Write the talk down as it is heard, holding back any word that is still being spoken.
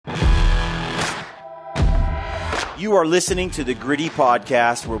You are listening to the Gritty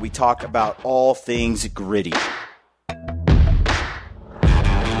Podcast, where we talk about all things gritty.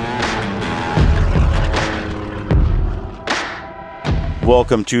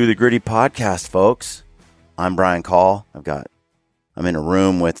 Welcome to the Gritty Podcast, folks. I'm Brian Call. I'm in a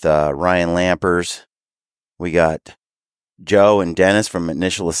room with Ryan Lampers. We got Joe and Dennis from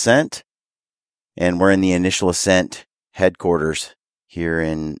Initial Ascent, and we're in the Initial Ascent headquarters here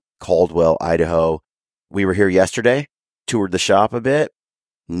in Caldwell, Idaho. We were here yesterday, toured the shop a bit.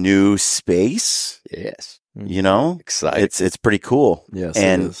 New space. Yes. You know, Exciting. It's pretty cool. Yes,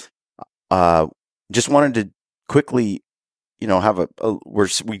 and it is. Just wanted to quickly, have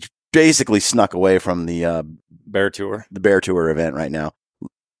we basically snuck away from the Bear Tour event right now.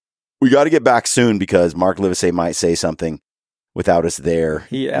 We got to get back soon because Mark Livesey might say something without us there.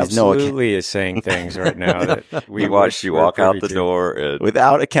 He absolutely is saying things right now that we watched you walk out the door. And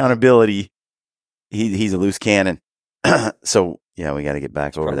without accountability, he's a loose cannon. So, yeah, we got to get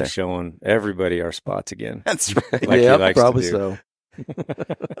back over there. Showing everybody our spots again. That's right. Like yeah, he likes probably to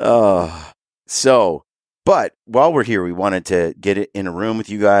so. But while we're here, we wanted to get it in a room with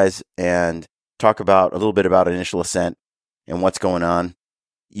you guys and talk about a little bit about Initial Ascent and what's going on.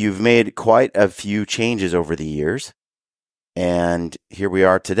 You've made quite a few changes over the years, and here we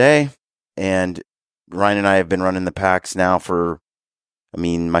are today. And Ryan and I have been running the packs now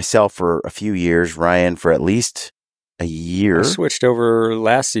myself for a few years, Ryan for at least a year. I switched over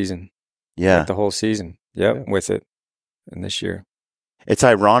last season. Yeah. Like the whole season. Yep, with it. And this year. It's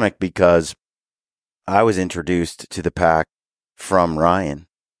ironic because I was introduced to the pack from Ryan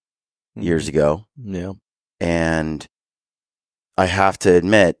years ago. Yeah. And I have to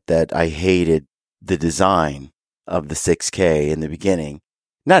admit that I hated the design of the 6K in the beginning.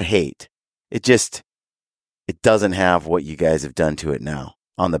 Not hate. It doesn't have what you guys have done to it now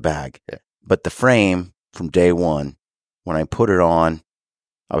on the bag. Yeah. But the frame from day one, when I put it on,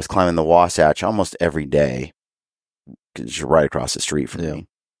 I was climbing the Wasatch almost every day because it's right across the street from me.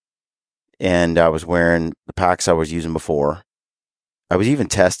 And I was wearing the packs I was using before. I was even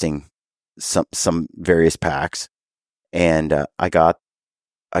testing some various packs, and I got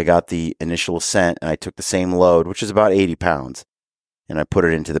the Initial Ascent, and I took the same load, which is about 80 pounds, and I put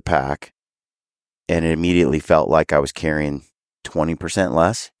it into the pack, and it immediately felt like I was carrying 20%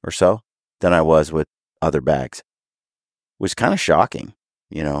 less or so than I was with other bags. It was kind of shocking,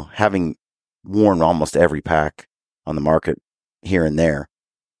 having worn almost every pack on the market here and there.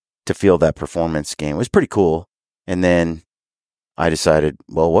 To feel that performance gain was pretty cool. And then I decided,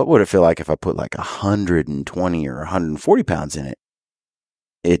 well, what would it feel like if I put like 120 or 140 pounds in it?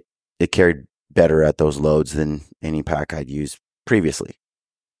 It carried better at those loads than any pack I'd used previously.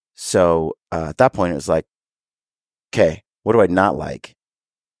 So at that point, it was like, okay, what do I not like?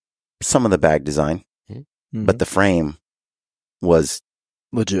 Some of the bag design, but the frame was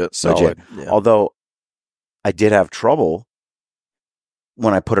legit. Solid. Yeah. Although I did have trouble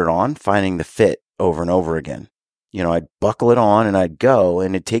when I put it on, finding the fit over and over again. I'd buckle it on and I'd go,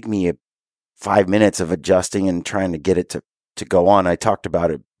 and it'd take me 5 minutes of adjusting and trying to get it to go on. I talked about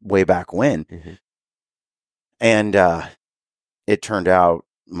it way back when. Mm-hmm. And it turned out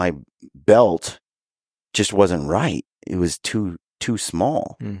my belt just wasn't right. It was too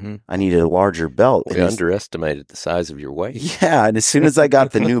small. Mm-hmm. I needed a larger belt. We underestimated the size of your waist. Yeah, and as soon as I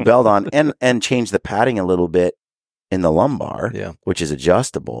got the new belt on and changed the padding a little bit in the lumbar, which is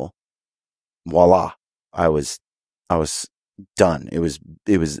adjustable, voila, I was done. It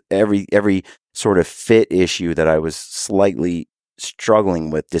was every sort of fit issue that I was slightly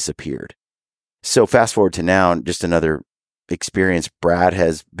struggling with disappeared. So fast forward to now, just another experience. Brad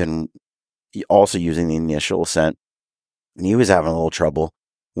has been also using the Initial Ascent, and he was having a little trouble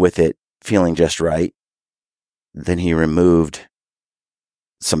with it feeling just right. Then he removed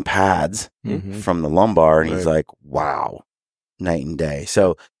some pads from the lumbar, and he's like, wow, night and day.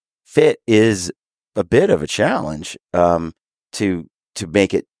 So fit is a bit of a challenge to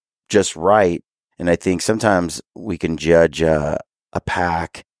make it just right. And I think sometimes we can judge a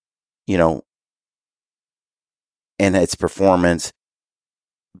pack, and its performance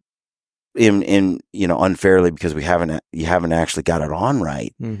in unfairly because you haven't actually got it on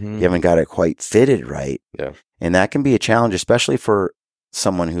right. Mm-hmm. You haven't got it quite fitted right. Yeah. And that can be a challenge, especially for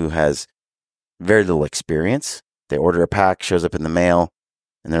someone who has very little experience. They order a pack, shows up in the mail,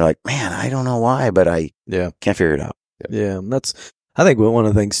 and they're like, man, I don't know why, but I can't figure it out. Yeah. I think one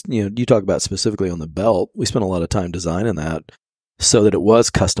of the things, you talk about specifically on the belt, we spent a lot of time designing that so that it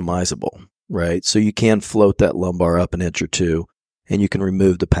was customizable, right? So you can float that lumbar up an inch or two, and you can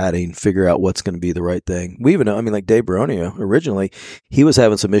remove the padding, figure out what's going to be the right thing. We even know, like Dave Baronia, originally, he was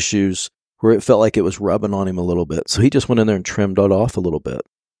having some issues where it felt like it was rubbing on him a little bit. So he just went in there and trimmed it off a little bit,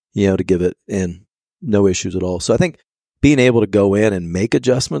 to give it in no issues at all. So I think being able to go in and make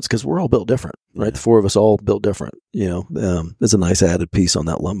adjustments, because we're all built different, right? Yeah. The four of us all built different, is a nice added piece on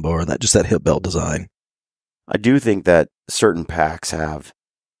that lumbar, that hip belt design. I do think that certain packs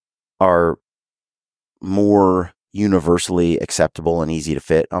are more universally acceptable and easy to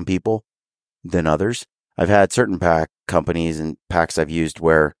fit on people than others. I've had certain pack companies and packs I've used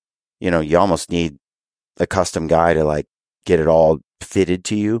where, you almost need a custom guy to like get it all fitted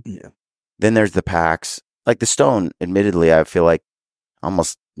to you. Yeah. Then there's the packs like the Stone. Admittedly, I feel like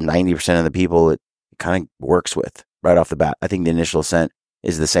almost 90% of the people it kind of works with right off the bat. I think the initial Ascent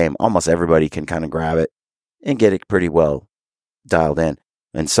is the same. Almost everybody can kind of grab it and get it pretty well dialed in.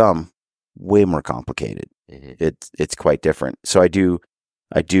 And some way more complicated. Mm-hmm. It's quite different. So I do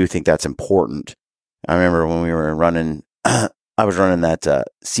think that's important. I remember when we were running, I was running that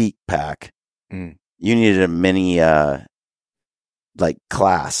seat pack. Mm. You needed a mini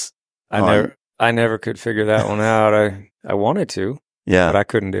class. I never could figure that one out. I wanted to, but I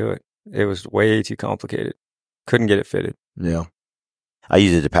couldn't do it. It was way too complicated. Couldn't get it fitted. Yeah, I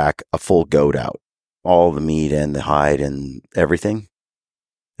used it to pack a full goat out, all the meat and the hide and everything.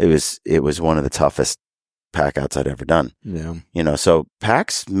 It was one of the toughest pack outs I'd ever done. Yeah. So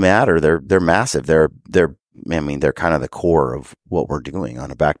packs matter. They're massive. They're kind of the core of what we're doing on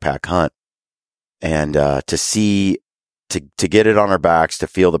a backpack hunt. And to get it on our backs, to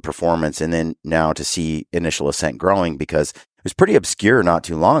feel the performance, and then now to see initial Ascent growing, because it was pretty obscure not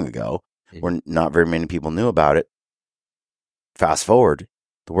too long ago, where not very many people knew about it. Fast forward,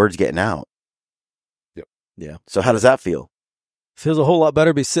 the word's getting out. Yep. Yeah. So how does that feel? Feels a whole lot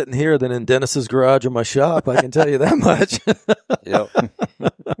better to be sitting here than in Dennis's garage or my shop. I can tell you that much. Yep.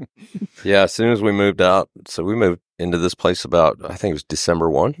 Yeah. As soon as we moved out, so we moved into this place about, I think it was December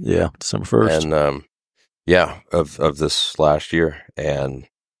 1. Yeah. December 1st. And, of this last year. And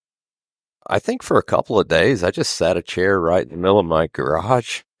I think for a couple of days, I just sat a chair right in the middle of my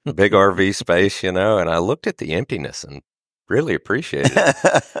garage, big RV space, and I looked at the emptiness and really appreciated it.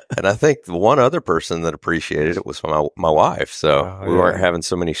 And I think the one other person that appreciated it was my wife. So we weren't having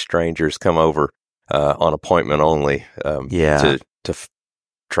so many strangers come over on appointment only to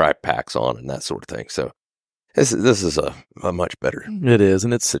try packs on and that sort of thing. So this is a much better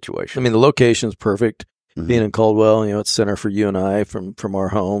situation. I mean, the location's perfect. Mm-hmm. Being in Caldwell, it's center for you and I from our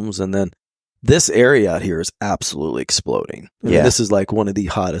homes. And then this area out here is absolutely exploding. I mean, this is like one of the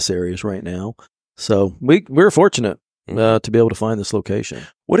hottest areas right now. So we're fortunate to be able to find this location.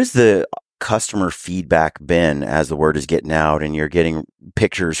 What has the customer feedback been as the word is getting out and you're getting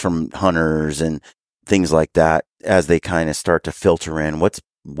pictures from hunters and things like that as they kind of start to filter in? What's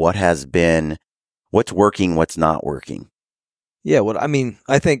working, what's not working? Yeah,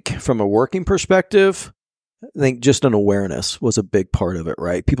 I think from a working perspective, I think just an awareness was a big part of it,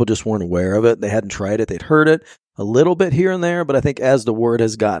 right? People just weren't aware of it. They hadn't tried it. They'd heard it a little bit here and there, but I think as the word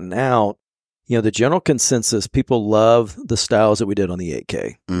has gotten out, the general consensus, people love the styles that we did on the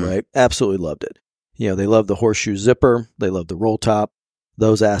 8K, right? Absolutely loved it. They love the horseshoe zipper. They love the roll top.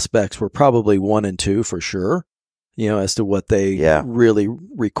 Those aspects were probably 1 and 2 for sure, as to what they really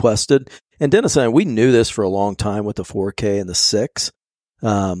requested. And Dennis and I, we knew this for a long time with the 4K and the 6,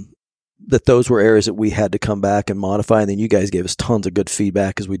 that those were areas that we had to come back and modify. And then you guys gave us tons of good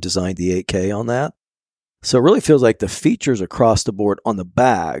feedback as we designed the 8K on that. So it really feels like the features across the board on the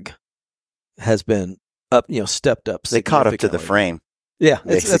bag has been up, stepped up. They caught up to the frame. Yeah,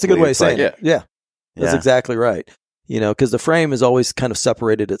 that's a good way of saying it. Yeah, that's exactly right. Because the frame has always kind of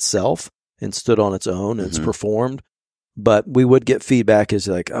separated itself and stood on its own and it's performed. But we would get feedback is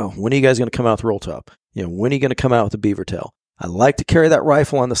like, oh, when are you guys going to come out with roll top? When are you going to come out with the beaver tail? I like to carry that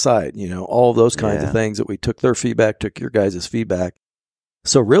rifle on the side, all of those kinds of things that we took their feedback, took your guys' feedback.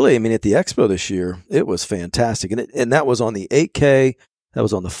 So really, at the expo this year, it was fantastic. And that was on the 8K, that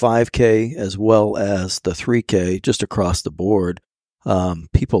was on the 5K, as well as the 3K, just across the board.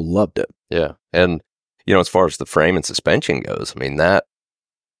 People loved it. Yeah. And, as far as the frame and suspension goes,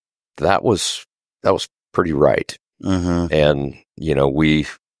 that was pretty right. Mm-hmm. And,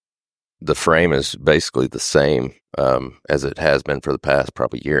 the frame is basically the same as it has been for the past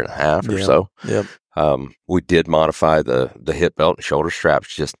probably year and a half or so. Yep. We did modify the hip belt and shoulder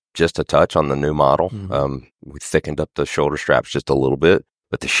straps just a touch on the new model. Mm-hmm. We thickened up the shoulder straps just a little bit,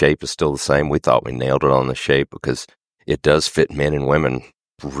 but the shape is still the same. We thought we nailed it on the shape because it does fit men and women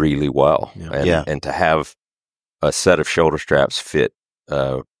really well. Yeah. And to have a set of shoulder straps fit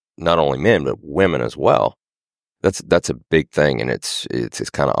not only men but women as well, that's a big thing, and it's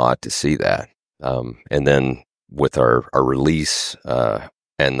kind of odd to see that. And then with our release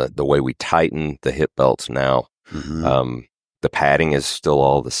and the way we tighten the hip belts now. The padding is still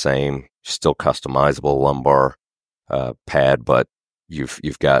all the same, still customizable lumbar pad, but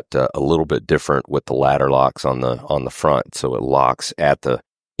you've got a little bit different with the ladder locks on the front, so it locks at the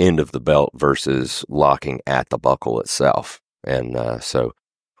end of the belt versus locking at the buckle itself. And so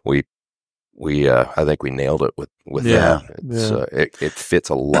we I think we nailed it with that. It fits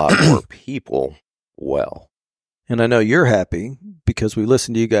a lot more people well. And I know you're happy because we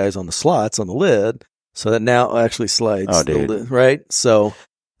listened to you guys on the slots on the lid, so that now actually slides. Oh, dude. The lid, right? So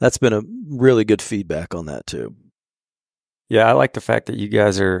that's been a really good feedback on that too. Yeah, I like the fact that you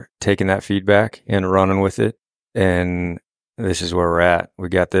guys are taking that feedback and running with it. And this is where we're at. We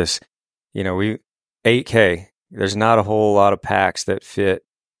got this, 8K. There's not a whole lot of packs that fit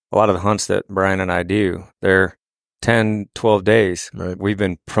a lot of the hunts that Brian and I do. They're 10, 12 days. Right. We've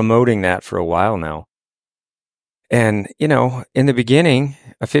been promoting that for a while now. And, in the beginning,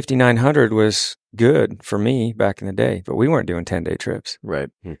 a 5,900 was good for me back in the day, but we weren't doing 10-day trips. Right.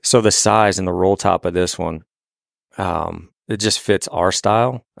 So the size and the roll top of this one, it just fits our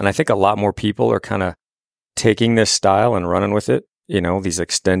style. And I think a lot more people are kind of taking this style and running with it, these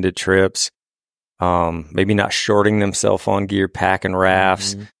extended trips, maybe not shorting themselves on gear, packing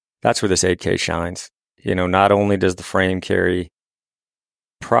rafts. That's where this 8K shines. Not only does the frame carry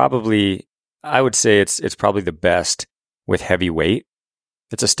probably, I would say it's probably the best with heavy weight.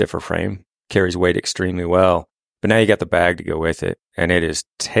 It's a stiffer frame, carries weight extremely well, but now you got the bag to go with it, and it is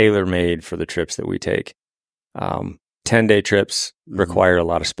tailor-made for the trips that we take. 10-day trips require a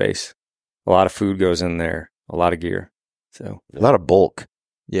lot of space. A lot of food goes in there, a lot of gear. So a lot of bulk.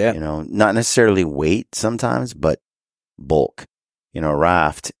 Yeah. Not necessarily weight sometimes, but bulk. A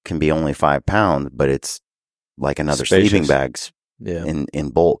raft can be only 5 pounds, but it's like another sleeping bags in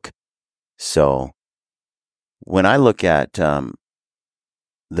bulk. So when I look at the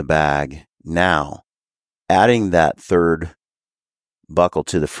bag now, adding that third buckle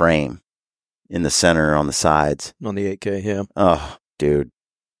to the frame in the center on the sides. On the 8K, yeah. Oh, dude.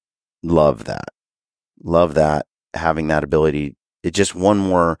 Love that. Love that. Having that ability. It's just one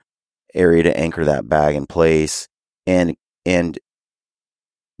more area to anchor that bag in place. And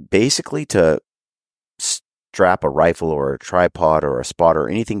basically to strap a rifle or a tripod or a spotter or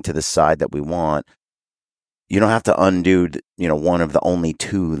anything to the side that we want, you don't have to undo, one of the only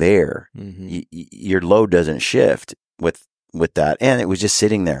two there. Your load doesn't shift with that. And it was just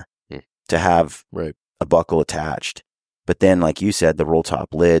sitting there to have a buckle attached. But then, like you said, the roll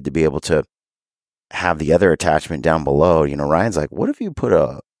top lid to be able to have the other attachment down below. Ryan's like, what if you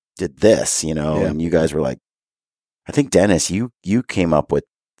did this, and you guys were like, I think Dennis, you came up with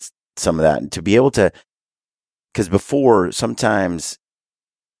some of that, and to be able to, because before sometimes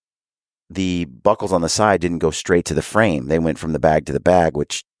the buckles on the side didn't go straight to the frame. They went from the bag to the bag,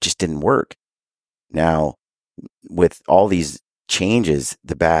 which just didn't work. Now, with all these changes,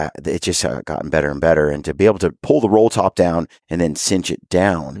 the bag, it just gotten better and better. And to be able to pull the roll top down and then cinch it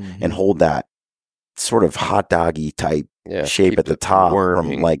down and hold that sort of hot doggy type shape at the top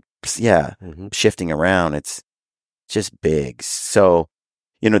from shifting around, it's just big. So,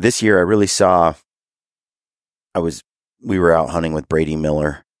 this year I really saw, we were out hunting with Brady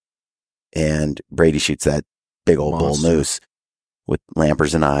Miller, and Brady shoots that big old bull moose with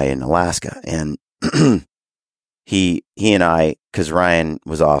Lampers and I in Alaska. And he and I, because Ryan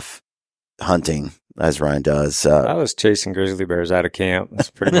was off hunting, as Ryan does. I was chasing grizzly bears out of camp.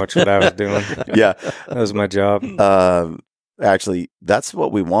 That's pretty much what I was doing. Yeah. That was my job. Actually, that's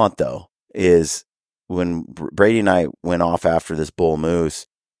what we want, though, is when Brady and I went off after this bull moose,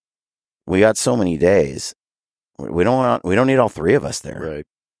 we got so many days. We don't need all three of us there. Right.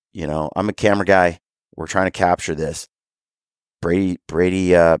 I'm a camera guy. We're trying to capture this. Brady,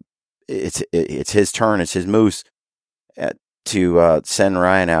 it's his turn. It's his moose to send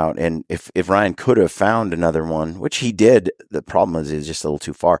Ryan out. And if Ryan could have found another one, which he did, the problem is it's just a little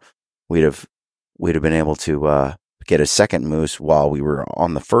too far. We'd have been able to get a second moose while we were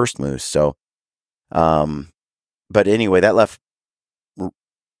on the first moose. So, but anyway, that left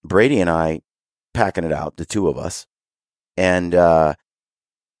Brady and I packing it out, the two of us, and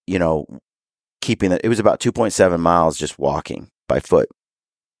keeping it. It was about 2.7 miles just walking by foot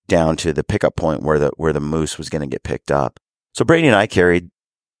down to the pickup point where the moose was going to get picked up. So Brady and I carried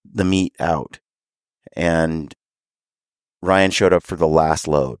the meat out, and Ryan showed up for the last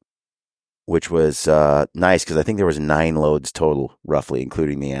load, which was nice because I think there was 9 loads total, roughly,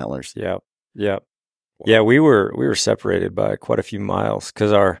 including the antlers. Yeah. Yeah, we were separated by quite a few miles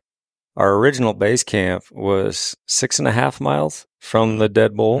because our original base camp was 6.5 miles from the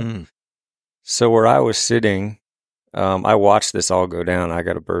dead bull. So where I was sitting I watched this all go down. I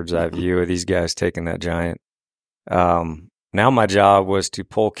got a bird's eye view of these guys taking that giant. Now my job was to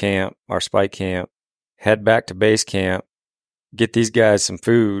pull camp, our spike camp, head back to base camp, get these guys some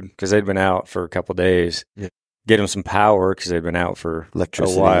food because they'd been out for a couple days, get them some power because they'd been out for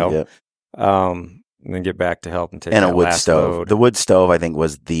Electricity, a while, yep. And then get back to help and take And that a wood last stove. load. The wood stove, I think,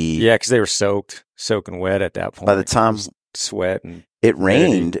 was the... Yeah, because they were soaking wet at that point. By the time sweat and it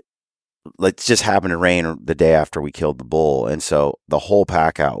rained, it just happened to rain the day after we killed the bull. And so the whole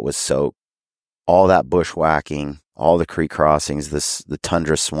pack out was soaked. All that bushwhacking, all the creek crossings, the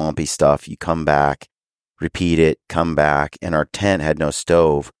tundra swampy stuff, you come back, repeat it, come back. And our tent had no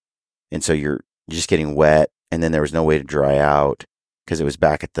stove. And so you're just getting wet. And then there was no way to dry out because it was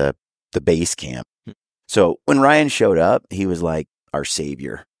back at the base camp. So when Ryan showed up, he was like our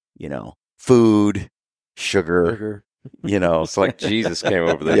savior, food, sugar. It's like Jesus came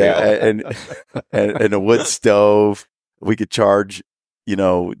over the hill. and a wood stove. We could charge,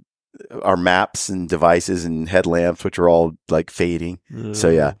 our maps and devices and headlamps, which are all like fading. So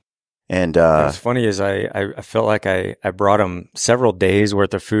yeah. And what's funny is I felt like I brought him several days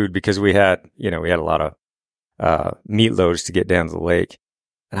worth of food because we had a lot of meat loads to get down to the lake.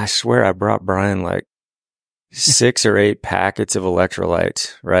 And I swear I brought Brian like 6 or 8 packets of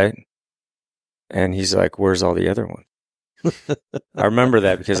electrolytes, right? And he's like, "Where's all the other ones?" I remember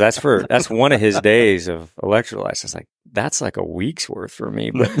that because that's one of his days of electrolytes. I was like, that's like a week's worth for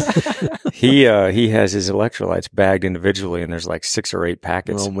me. But he has his electrolytes bagged individually, and there's like 6 or 8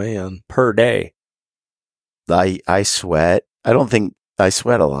 packets per day. I sweat. I don't think I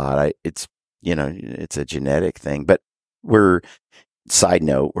sweat a lot. It's a genetic thing. But side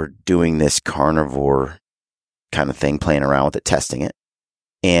note, we're doing this carnivore kind of thing, playing around with it, testing it.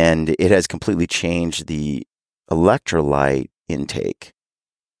 And it has completely changed the electrolyte intake.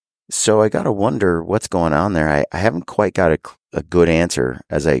 So I got to wonder what's going on there. I haven't quite got a good answer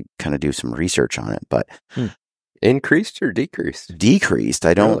as I kind of do some research on it, but increased or decreased? Decreased.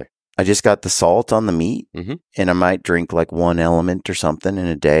 I don't, Really? I just got the salt on the meat and I might drink like 1 element or something in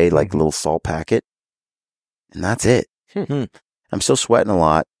a day, like a little salt packet. And that's it. I'm still sweating a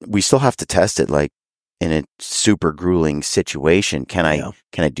lot. We still have to test it like in a super grueling situation. Can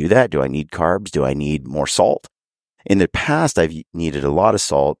I do that? Do I need carbs? Do I need more salt? In the past, I've needed a lot of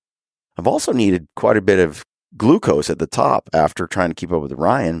salt. I've also needed quite a bit of glucose at the top after trying to keep up with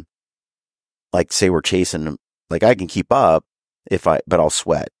Ryan. Like say we're chasing, like I can keep up but I'll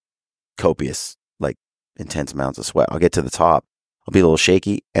sweat copious, like intense amounts of sweat. I'll get to the top. I'll be a little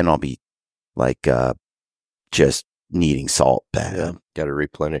shaky and I'll be like, just needing salt bad. Yeah, got to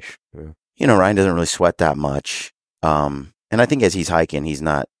replenish. Yeah. Ryan doesn't really sweat that much. And I think as he's hiking, he's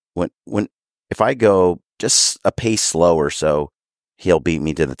not, if I go just a pace slower, so he'll beat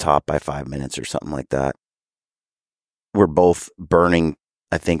me to the top by 5 minutes or something like that. We're both burning,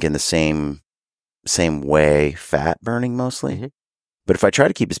 I think, in the same way, fat burning mostly. But if I try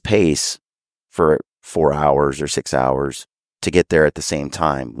to keep his pace for 4 hours or 6 hours to get there at the same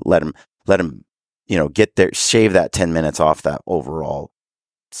time, let him, get there, shave that 10 minutes off that overall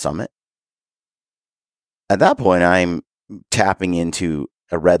summit. At that point, I'm tapping into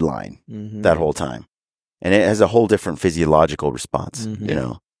a red line that whole time. And it has a whole different physiological response,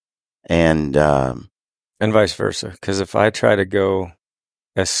 and vice versa. Because if I try to go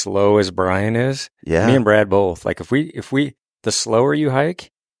as slow as Brian is, me and Brad both, like if we, the slower you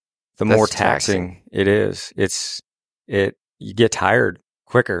hike, the more taxing it is. You get tired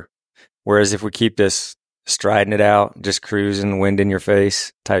quicker. Whereas if we keep this striding it out, just cruising, wind in your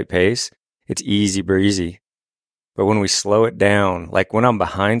face type pace, it's easy breezy. But when we slow it down, like when I'm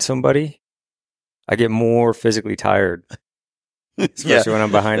behind somebody, I get more physically tired, especially when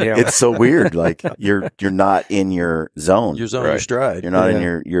I'm behind him. It's so weird. Like you're not in your zone. Your zone, your stride. You're not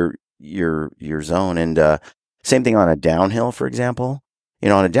in your zone. And same thing on a downhill, for example.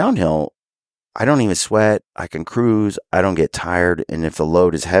 On a downhill, I don't even sweat. I can cruise. I don't get tired. And if the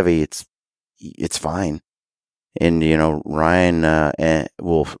load is heavy, it's fine. And Ryan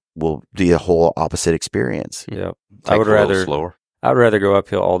will do a whole opposite experience. Yeah, I would rather go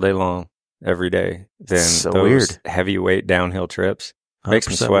uphill all day long every day than those heavyweight downhill trips. Makes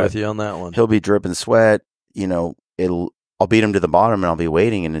me sweat. With you on that one. He'll be dripping sweat. I'll beat him to the bottom and I'll be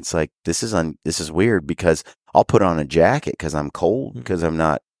waiting, and it's like this is weird because I'll put on a jacket because I'm cold because I'm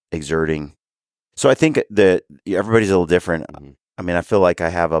not exerting. So I think that everybody's a little different. I mean, I feel like I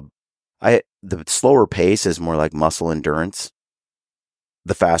have the slower pace is more like muscle endurance.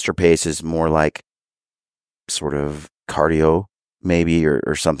 The faster pace is more like sort of cardio, maybe,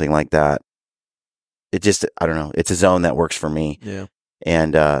 or something like that. It just, I don't know. It's a zone that works for me. Yeah.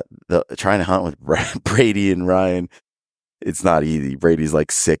 And trying to hunt with Brady and Ryan, it's not easy. Brady's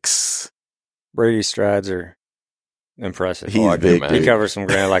like 6. Brady's strides are impressive. He's big. He covers some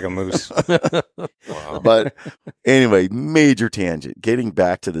ground like a moose. Wow. But anyway, major tangent. Getting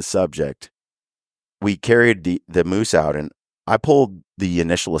back to the subject, we carried the moose out, and I pulled the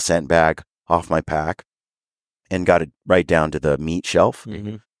initial Ascent bag off my pack and got it right down to the meat shelf.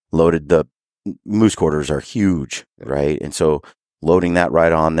 Mm-hmm. Loaded the moose quarters are huge, right? And so loading that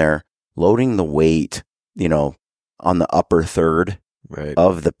right on there, loading the weight, on the upper third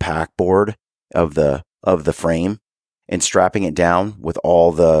of the pack board of the frame, and strapping it down with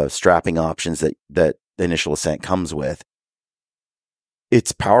all the strapping options that the initial Ascent comes with.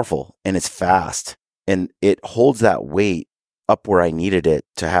 It's powerful and it's fast, and it holds that weight up where I needed it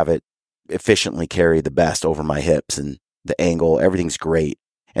to have it efficiently carry the best over my hips, and the angle, everything's great.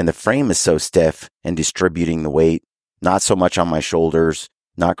 And the frame is so stiff and distributing the weight, not so much on my shoulders,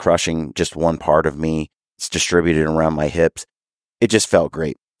 not crushing just one part of me. It's distributed around my hips. It just felt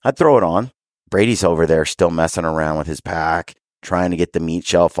great. I'd throw it on. Brady's over there still messing around with his pack, trying to get the meat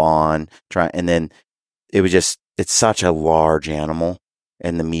shelf on, and then it's such a large animal,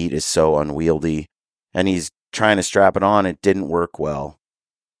 and the meat is so unwieldy, and he's trying to strap it on. It didn't work well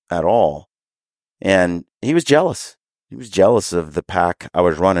at all. And he was jealous. He was jealous of the pack I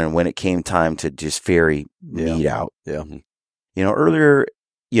was running when it came time to just ferry meat out. Yeah. Earlier,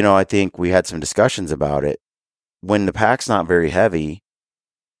 I think we had some discussions about it. When the pack's not very heavy,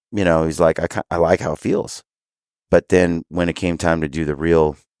 he's like, I like how it feels. But then when it came time to do the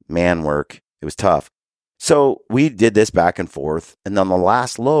real man work, it was tough. So we did this back and forth. And on the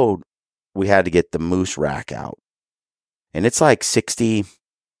last load, we had to get the moose rack out. And it's like 62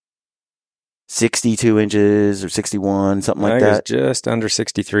 inches or 61, something like that. It was just under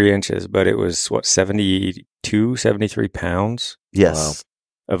 63 inches, but it was 72, 73 pounds? Yes.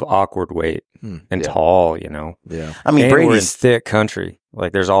 Of awkward weight and tall, Yeah. I mean, Brady's we're in thick country.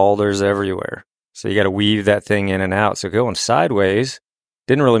 Like there's alders everywhere. So you got to weave that thing in and out. So going sideways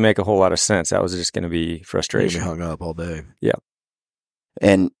didn't really make a whole lot of sense. That was just going to be frustration. Be hung up all day. Yeah.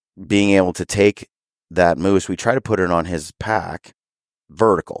 And being able to take that moose, we try to put it on his pack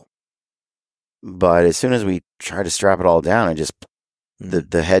vertical. But as soon as we try to strap it all down,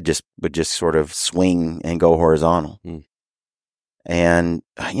 the head would just sort of swing and go horizontal. Mm. And,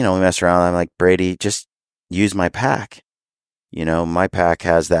 we messed around. I'm like, Brady, just use my pack. My pack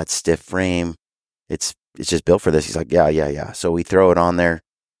has that stiff frame. It's just built for this. He's like, yeah. So we throw it on there,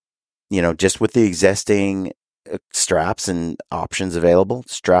 just with the existing straps and options available,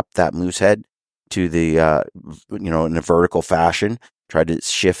 strap that moose head to the, in a vertical fashion. Tried to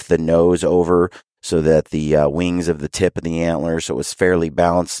shift the nose over so that the wings of the tip of the antler, so it was fairly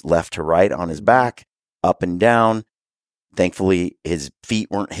balanced left to right on his back, up and down. Thankfully, his feet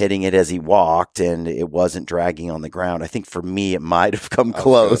weren't hitting it as he walked, and it wasn't dragging on the ground. I think for me, it might have come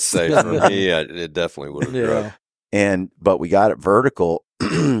close. Say for me, it definitely would have. But we got it vertical,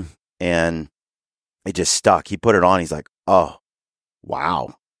 and it just stuck. He put it on. He's like, "Oh,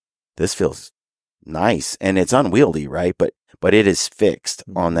 wow, this feels nice," and it's unwieldy, right? But it is fixed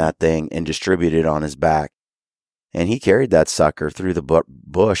on that thing and distributed on his back. And he carried that sucker through the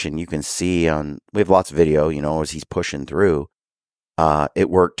bush, and you can see we have lots of video, as he's pushing through. It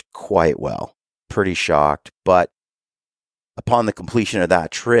worked quite well. Pretty shocked. But upon the completion of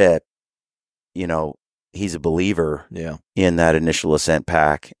that trip, he's a believer in that initial Ascent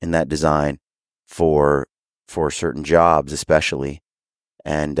pack, in that design for certain jobs, especially.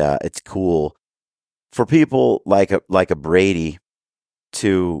 And it's cool for people like a Brady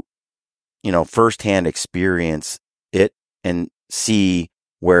to, firsthand experience it and see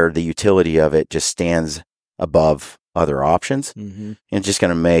where the utility of it just stands above other options. Mm-hmm. And it's just going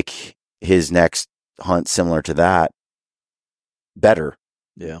to make his next hunt similar to that better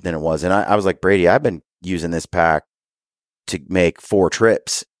than it was. And I was like, Brady, I've been using this pack to make 4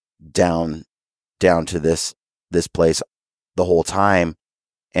 trips down to this place the whole time.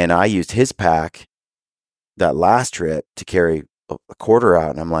 And I used his pack that last trip to carry a quarter out.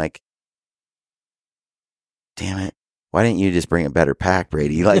 And I'm like, damn it. Why didn't you just bring a better pack,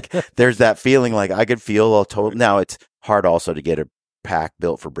 Brady? Like there's that feeling like I could feel all total. Now it's hard also to get a pack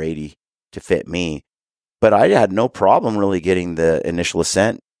built for Brady to fit me, but I had no problem really getting the initial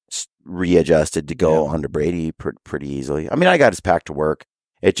Ascent readjusted to go onto Brady pretty easily. I mean, I got his pack to work.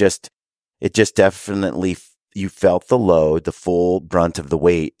 It just definitely, you felt the load, the full brunt of the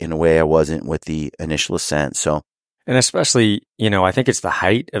weight in a way I wasn't with the initial Ascent. So, and especially, I think it's the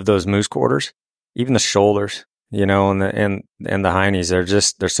height of those moose quarters, even the shoulders, and the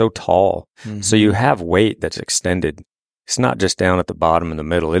heinies, they're so tall. Mm-hmm. So you have weight that's extended it's not just down at the bottom in the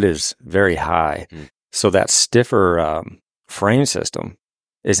middle. It is very high. So that stiffer frame system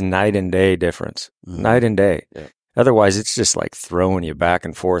is night and day difference. Night and day. Yeah. Otherwise, it's just like throwing you back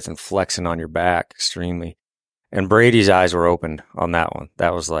and forth and flexing on your back extremely. And Brady's eyes were opened on that one.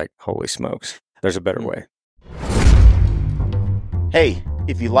 That was like, holy smokes, there's a better way. Hey,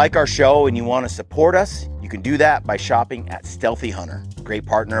 if you like our show and you want to support us, you can do that by shopping at Stealthy Hunter, a great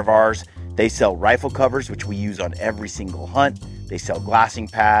partner of ours. They sell rifle covers, which we use on every single hunt. They sell glassing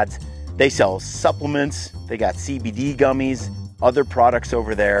pads. They sell supplements. They got CBD gummies, other products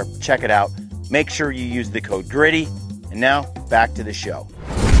over there. Check it out. Make sure you use the code GRITTY. And now, back to the show.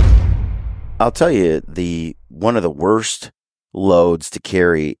 I'll tell you, one of the worst loads to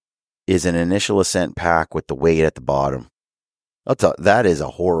carry is an initial ascent pack with the weight at the bottom. That is a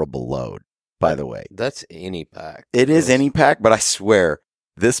horrible load, by the way. That's any pack. It is any pack, but I swear,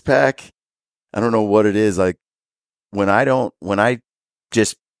 this pack, I don't know what it is. Like when I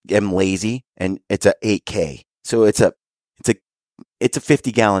just am lazy, and it's a 8K, so it's a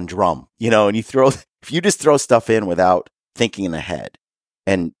 50-gallon drum, and if you just throw stuff in without thinking ahead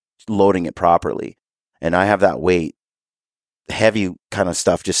and loading it properly, and I have that weight, heavy kind of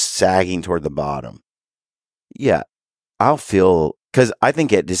stuff just sagging toward the bottom. Yeah, I'll feel, because I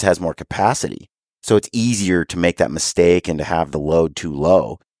think it just has more capacity, so it's easier to make that mistake and to have the load too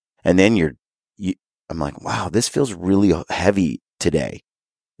low, and then I'm like, wow, this feels really heavy today.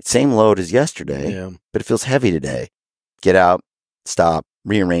 Same load as yesterday, but it feels heavy today. Get out, stop,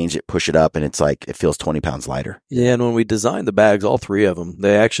 rearrange it, push it up, and it's like it feels 20 pounds lighter. Yeah, and when we designed the bags, all three of them,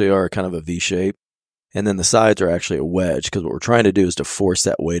 they actually are kind of a V shape, and then the sides are actually a wedge, because what we're trying to do is to force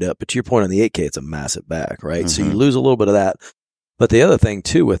that weight up. But to your point on the 8K, it's a massive bag, right? So you lose a little bit of that. But the other thing,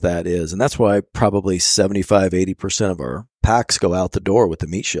 too, with that is, and that's why probably 75-80% of our packs go out the door with the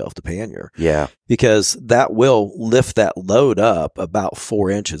meat shelf, the pannier. Yeah. Because that will lift that load up about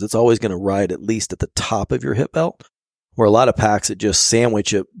 4 inches. It's always going to ride at least at the top of your hip belt, where a lot of packs that just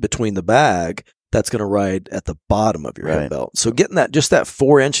sandwich it between the bag, that's going to ride at the bottom of your hip belt. So getting that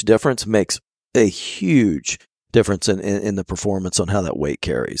 4-inch difference makes a huge difference in the performance on how that weight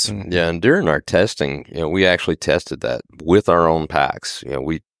carries. Yeah, and during our testing, we actually tested that with our own packs.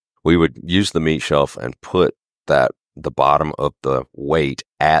 We would use the meat shelf and put the bottom of the weight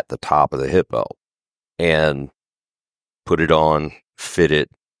at the top of the hip belt and put it on, fit it,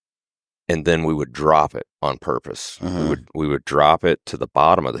 and then we would drop it on purpose. We would drop it to the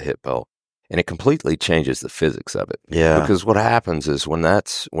bottom of the hip belt, and it completely changes the physics of it. Yeah, because what happens is when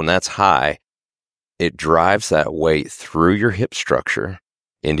that's high, it drives that weight through your hip structure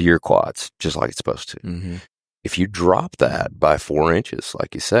into your quads, just like it's supposed to. If you drop that by 4 inches,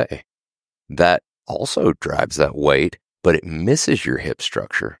 like you say, that also drives that weight, but it misses your hip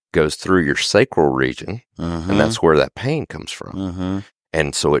structure, goes through your sacral region, and that's where that pain comes from.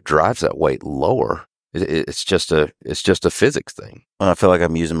 And so it drives that weight lower. It's just a physics thing. I feel like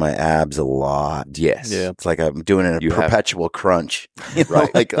I'm using my abs a lot. Yes. Yeah. It's like I'm doing a perpetual crunch,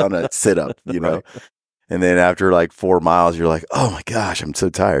 right? Like on a sit up, Right. And then after like 4 miles, you're like, oh my gosh, I'm so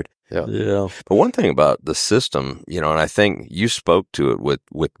tired. Yeah. But one thing about the system, and I think you spoke to it with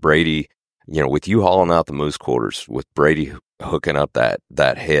Brady, with you hauling out the moose quarters, with Brady hooking up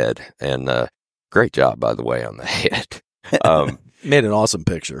that head, and great job, by the way, on the head. Made an awesome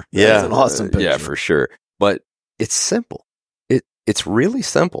picture. Yeah. It's an awesome picture. Yeah, for sure. But it's simple. It's really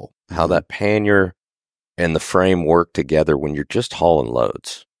simple how that pannier and the frame work together when you're just hauling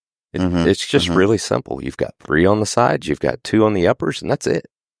loads. It's just really simple. You've got 3 on the sides, you've got 2 on the uppers, and that's it.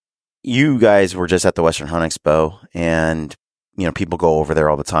 You guys were just at the Western Hunt Expo, and people go over there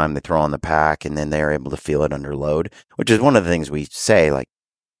all the time. They throw on the pack, and then they're able to feel it under load, which is one of the things we say. Like,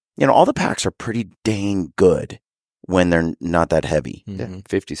 all the packs are pretty dang good when they're not that heavy.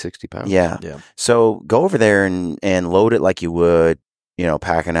 50, 60 pounds. Yeah. So go over there and load it like you would,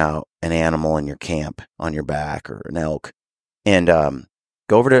 packing out an animal in your camp on your back, or an elk, and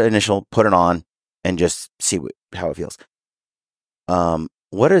go over to initial, put it on, and just see how it feels.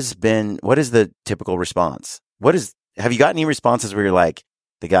 What is the typical response? Have you got any responses where you're like,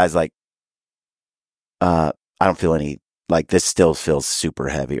 the guy's like, I don't feel any, like, this still feels super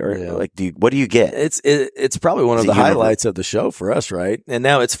heavy, or like, what do you get? It's probably one of the highlights of the show for us, right? And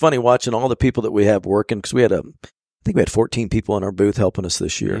now it's funny watching all the people that we have working, because I think we had 14 people in our booth helping us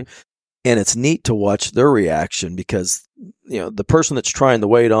this year. And it's neat to watch their reaction, because, the person that's trying the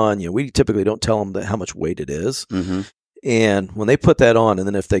weight on, we typically don't tell them how much weight it is. And when they put that on, and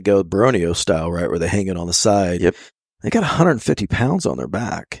then if they go Baronio style, right, where they hang it on the side, they got 150 pounds on their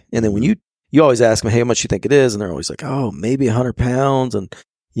back. And then when you always ask them, hey, how much you think it is? And they're always like, oh, maybe 100 pounds. And,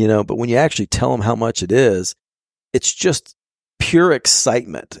 but when you actually tell them how much it is, it's just pure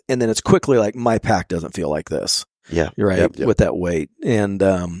excitement. And then it's quickly like, my pack doesn't feel like this. Yeah. You're right. Yep. With that weight. And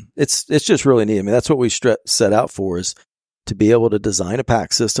it's just really neat. I mean, that's what we set out for, is to be able to design a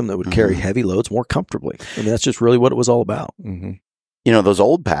pack system that would carry heavy loads more comfortably. I mean, that's just really what it was all about. You know, those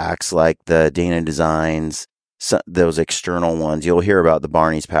old packs like the Dana Designs, those external ones, you'll hear about the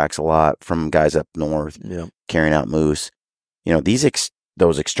Barney's packs a lot from guys up north carrying out moose. You know,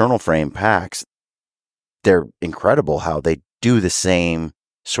 those external frame packs, they're incredible how they do the same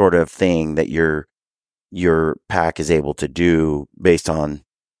sort of thing that your pack is able to do based on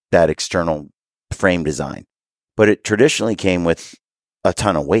that external frame design. But it traditionally came with a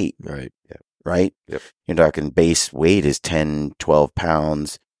ton of weight. Right. Yeah. Right? Yep. You're talking base weight is 10, 12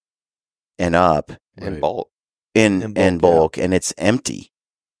 pounds and up. In bulk. In bulk, and it's empty,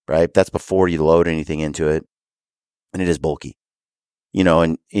 right? That's before you load anything into it. And it is bulky. You know,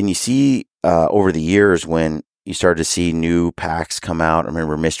 and you see over the years when you start to see new packs come out. I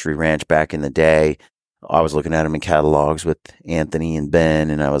remember Mystery Ranch back in the day. I was looking at them in catalogs with Anthony and Ben,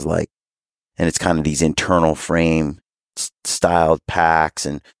 and I was like, and it's kind of these internal frame styled packs.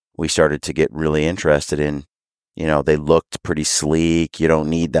 And we started to get really interested in, you know, they looked pretty sleek. You don't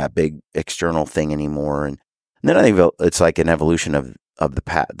need that big external thing anymore. And then I think it's like an evolution of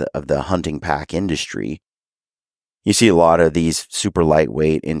the hunting pack industry. You see a lot of these super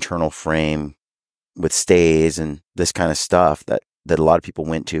lightweight internal frame with stays and this kind of stuff that a lot of people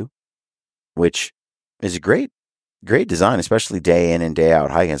went to, which is a great design, especially day in and day out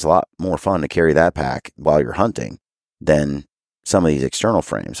hiking. It's a lot more fun to carry that pack while you're hunting than some of these external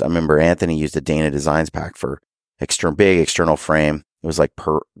frames. I remember Anthony used a Dana Designs pack for big external frame. It was like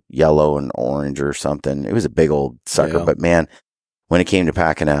yellow and orange or something. It was a big old sucker, but man, when it came to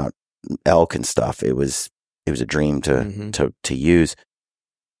packing out elk and stuff, it was a dream to use.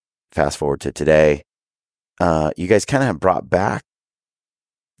 Fast forward to today, you guys kind of have brought back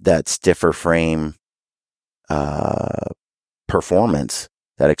that stiffer frame performance,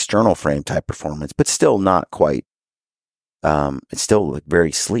 that external frame type performance, but still not quite. It's still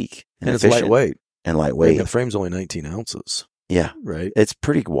very sleek and it's lightweight. And lightweight. The frame's only 19 ounces. Yeah, right. It's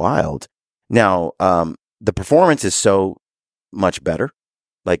pretty wild. Now, the performance is so much better.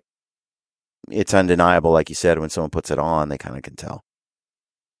 Like, it's undeniable. Like you said, when someone puts it on, they kind of can tell.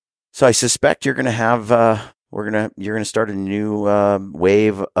 So I suspect you're going to have, you're going to start a new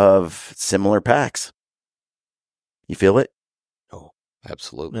wave of similar packs. You feel it? Oh,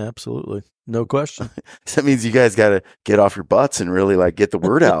 absolutely. Absolutely. No question. So that means you guys got to get off your butts and really like get the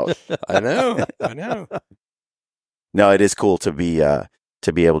word out. I know. No, it is cool to be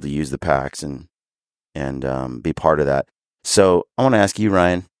able to use the packs and be part of that. So I want to ask you,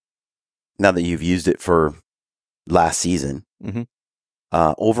 Ryan, now that you've used it for last season,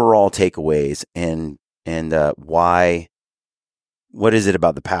 overall takeaways and why? What is it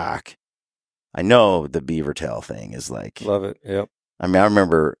about the pack? I know the beaver tail thing is like, love it. Yep. I mean, I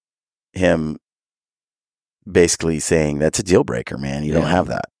remember him basically saying that's a deal breaker, man. You don't have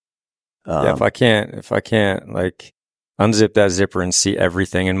that. If I can't like unzip that zipper and see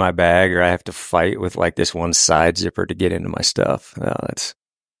everything in my bag, or I have to fight with like this one side zipper to get into my stuff.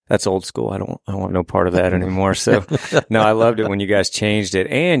 That's old school. I want no part of that anymore. So no, I loved it when you guys changed it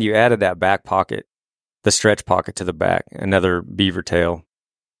and you added that back pocket, the stretch pocket to the back, another beaver tail.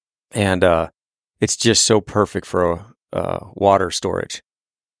 And, it's just so perfect for water storage.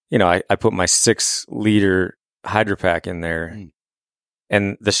 You know, I put my 6-liter hydro pack in there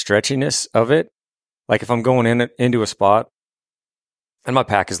and the stretchiness of it, like if I'm going into a spot and my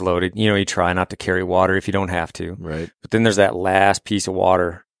pack is loaded, you know, you try not to carry water if you don't have to. Right. But then there's that last piece of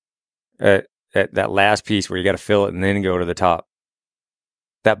water, that last piece where you got to fill it and then go to the top.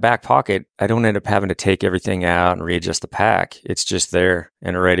 That back pocket, I don't end up having to take everything out and readjust the pack. It's just there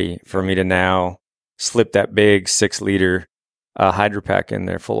and ready for me to now slip that big 6-liter hydro pack in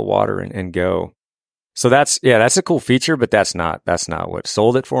there full of water and go. So that's a cool feature, but that's not what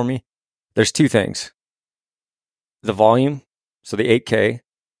sold it for me. There's two things. The volume, so the 8K,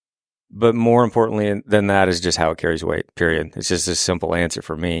 but more importantly than that is just how it carries weight, period. It's just a simple answer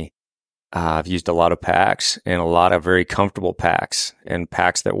for me. I've used a lot of packs and a lot of very comfortable packs and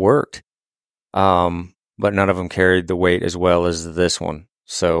packs that worked. But none of them carried the weight as well as this one.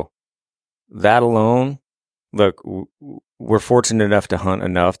 So that alone, look, we're fortunate enough to hunt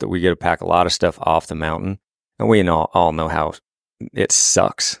enough that we get to pack a lot of stuff off the mountain. And we all know how it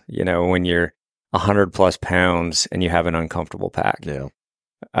sucks, you know, when you're 100+ pounds and you have an uncomfortable pack. Yeah.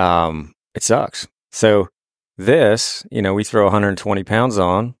 It sucks. So this, you know, we throw 120 pounds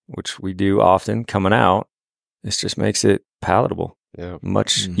on, which we do often coming out. This just makes it palatable. Yeah.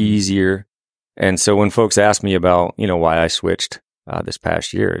 Much easier And so when folks ask me about, why I switched this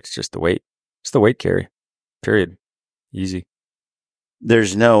past year, it's just the weight. It's the weight carry, period. Easy.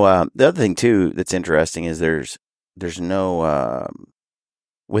 There's no, the other thing too that's interesting is there's no,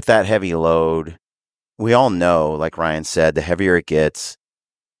 with that heavy load, we all know, like Ryan said, the heavier it gets,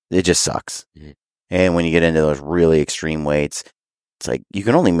 it just sucks. Mm-hmm. And when you get into those really extreme weights, it's like you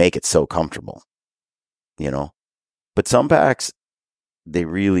can only make it so comfortable, But some packs, they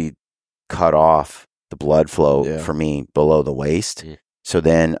really cut off the blood flow for me below the waist. Mm-hmm. So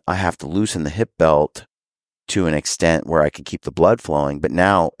then I have to loosen the hip belt to an extent where I can keep the blood flowing. But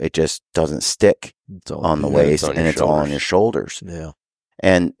now it just doesn't stick on the waist, and it's all on your shoulders. Yeah.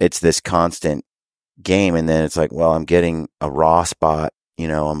 And it's this constant game. And then it's like, well, I'm getting a raw spot,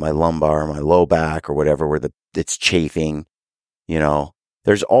 on my lumbar, my low back or whatever, where it's chafing,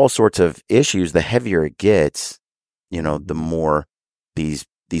 there's all sorts of issues. The heavier it gets, the more these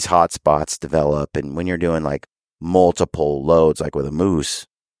hot spots develop. And when you're doing like multiple loads, like with a moose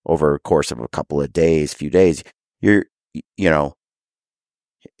over a course of a couple of days, few days, it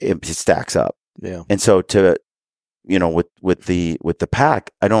stacks up. Yeah. And so with the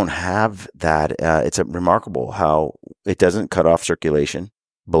pack, I don't have that. It's remarkable how it doesn't cut off circulation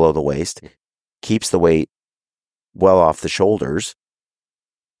below the waist, keeps the weight well off the shoulders.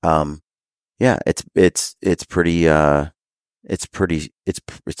 It's pretty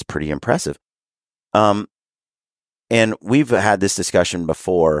impressive. And we've had this discussion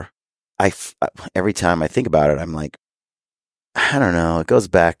before. Every time I think about it, I'm like, I don't know. It goes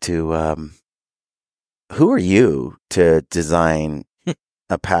back to, who are you to design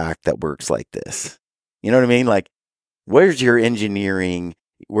a pack that works like this? You know what I mean? Like, where's your engineering?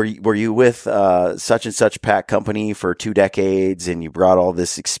 Were you with such and such pack company for 2 decades, and you brought all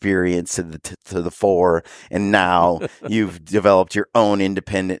this experience to the fore, and now you've developed your own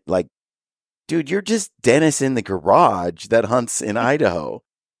independent? Like, dude, you're just Dennis in the garage that hunts in Idaho,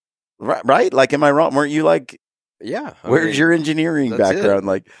 right? Like, am I wrong? Weren't you like? Yeah. Where's your engineering background?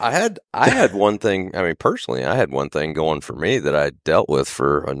 Like, I had one thing. I mean, personally, I had one thing going for me that I dealt with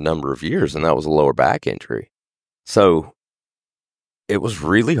for a number of years, and that was a lower back injury. So it was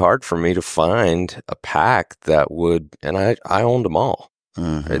really hard for me to find a pack that would, and I owned them all,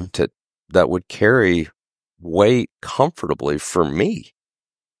 that would carry weight comfortably for me.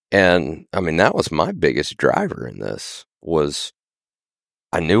 And I mean, that was my biggest driver in this. Was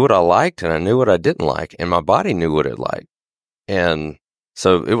I knew what I liked and I knew what I didn't like, and my body knew what it liked. And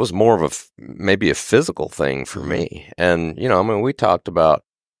so it was more of maybe a physical thing for me. And, we talked about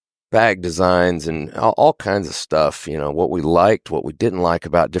bag designs and all kinds of stuff, what we liked, what we didn't like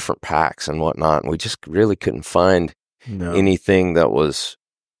about different packs and whatnot. And we just really couldn't find anything it was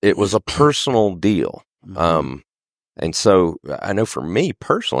a personal deal. And so I know for me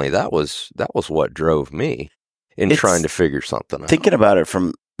personally, that was what drove me in trying to figure something out. Thinking about it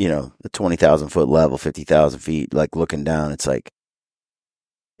from, the 20,000 foot level, 50,000 feet, like looking down, it's like,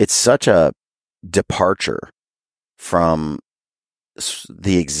 it's such a departure from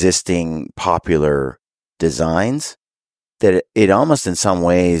the existing popular designs that it almost in some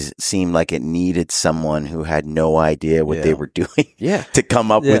ways seemed like it needed someone who had no idea what they were doing to come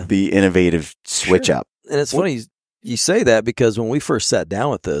up with the innovative switch up. And it's funny you say that, because when we first sat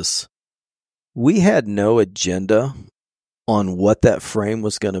down with this, we had no agenda on what that frame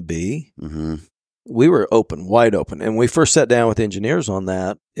was going to be. Mm-hmm. We were wide open. And when we first sat down with engineers on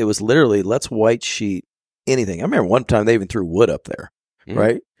that, it was literally, let's white sheet anything. I remember one time they even threw wood up there,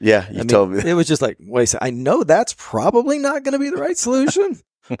 right? Yeah, you told me. It was just like, wait a second, I know that's probably not going to be the right solution.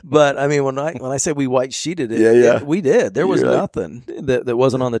 But I mean, when I say we white sheeted it, we did. There was nothing that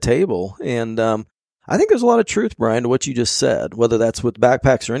wasn't on the table. And I think there's a lot of truth, Brian, to what you just said, whether that's with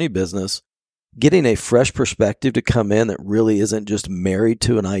backpacks or any business. Getting a fresh perspective to come in that really isn't just married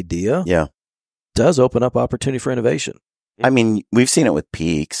to an idea does open up opportunity for innovation. I mean, we've seen it with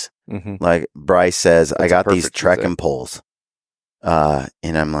peaks. Mm-hmm. Like Bryce says, I got these trekking poles. And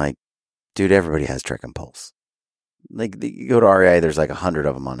I'm like, dude, everybody has trekking poles. Like, you go to REI, there's like 100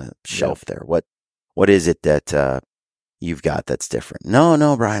 of them on a shelf there. What is it that you've got that's different?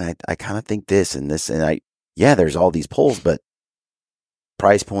 No, Brian, I kind of think this and this. And there's all these poles, but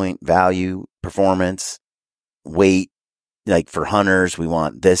price point, value, performance, weight, like for hunters, we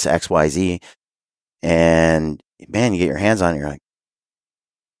want this XYZ. And man, you get your hands on it, you're like,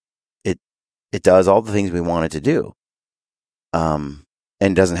 it does all the things we want it to do. And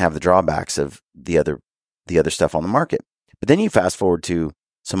doesn't have the drawbacks of the other stuff on the market. But then you fast forward to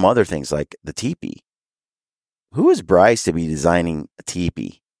some other things like the teepee. Who is Bryce to be designing a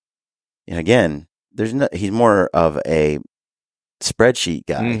teepee? And again, he's more of a spreadsheet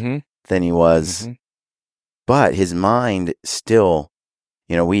guy. Mm-hmm. than he was. Mm-hmm. But his mind still,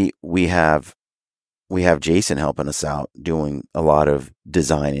 we have Jason helping us out doing a lot of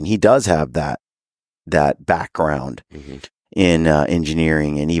design, and he does have that background in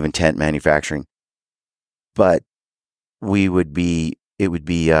engineering and even tent manufacturing. But it would be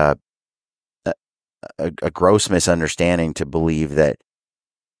a gross misunderstanding to believe that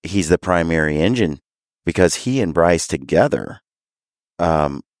he's the primary engine, because he and Bryce together,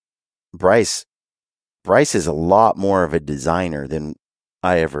 Bryce is a lot more of a designer than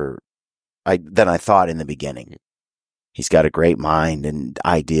I thought in the beginning. He's got a great mind and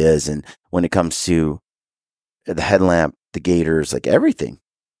ideas, and when it comes to the headlamp, the gaiters, like everything,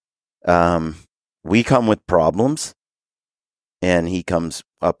 we come with problems, and he comes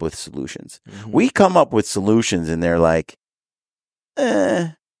up with solutions. Mm-hmm. We come up with solutions, and they're like,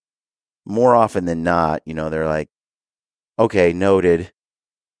 more often than not, they're like, okay, noted.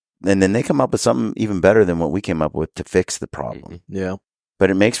 And then they come up with something even better than what we came up with to fix the problem. Yeah. But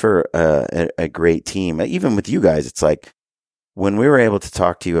it makes for a great team. Even with you guys, it's like when we were able to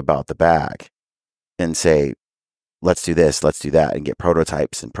talk to you about the bag and say, let's do this, let's do that, and get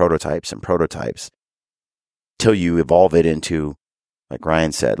prototypes and prototypes and prototypes till you evolve it into, like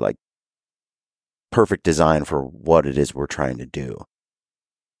Ryan said, like perfect design for what it is we're trying to do.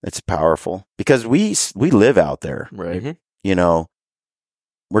 It's powerful because we live out there. Right. Mm-hmm.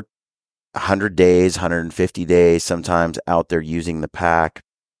 We're 100 days, 150 days sometimes out there using the pack.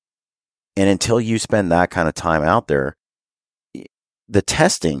 And until you spend that kind of time out there, the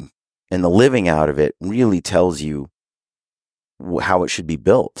testing and the living out of it really tells you how it should be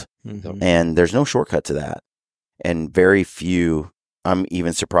built. Mm-hmm. And there's no shortcut to that. And very few, I'm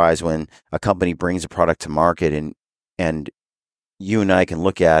even surprised when a company brings a product to market and you and I can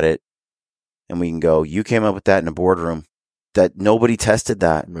look at it and we can go, you came up with that in a boardroom. That nobody tested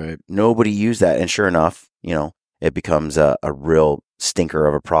that. Right. Nobody used that. And sure enough, it becomes a real stinker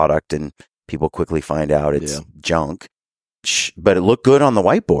of a product, and people quickly find out it's junk. But it looked good on the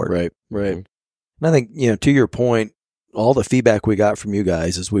whiteboard. Right. And I think, to your point, all the feedback we got from you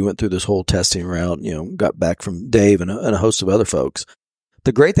guys as we went through this whole testing route, got back from Dave and a host of other folks.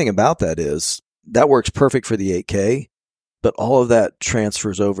 The great thing about that is that works perfect for the 8K, but all of that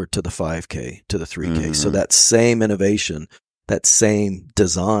transfers over to the 5K, to the 3K. Mm-hmm. So that same innovation, that same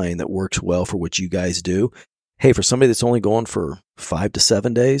design that works well for what you guys do, hey, for somebody that's only going for 5 to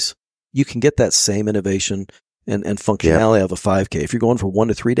 7 days, you can get that same innovation and functionality of a 5K. If you're going for 1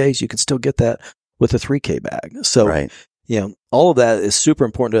 to 3 days, you can still get that with a 3K bag. So, all of that is super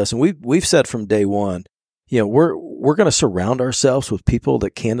important to us. And we've said from day one, we're going to surround ourselves with people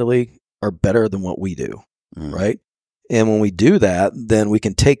that candidly are better than what we do, right? And when we do that, then we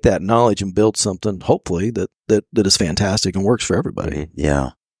can take that knowledge and build something, hopefully, that is fantastic and works for everybody.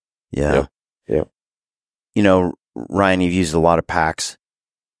 Yeah. Ryan, you've used a lot of packs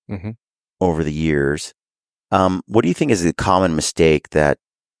over the years. What do you think is the common mistake that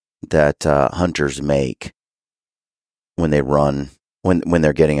hunters make when they run, when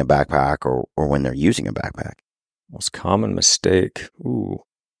they're getting a backpack or when they're using a backpack? Most common mistake? Ooh.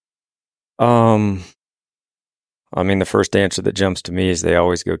 I mean, the first answer that jumps to me is they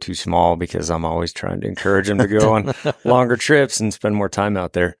always go too small, because I'm always trying to encourage them to go on longer trips and spend more time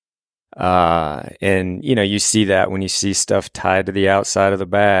out there. And you see that when you see stuff tied to the outside of the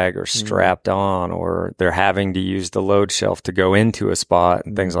bag or strapped on, or they're having to use the load shelf to go into a spot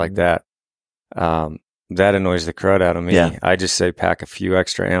and things like that. That annoys the crud out of me. Yeah. I just say pack a few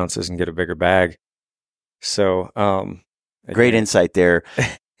extra ounces and get a bigger bag. So, great insight there.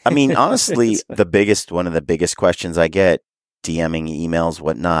 I mean, honestly, one of the biggest questions I get, DMing, emails,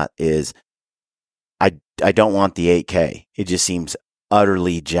 whatnot, is I don't want the 8K. It just seems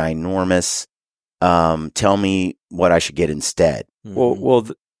utterly ginormous. Tell me what I should get instead. Well,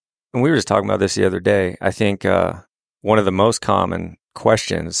 and we were just talking about this the other day. I think one of the most common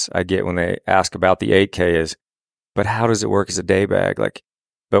questions I get when they ask about the 8K is, but how does it work as a day bag? Like,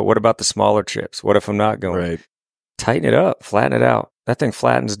 but what about the smaller trips? What if I'm not going? Right. Tighten it up, flatten it out. That thing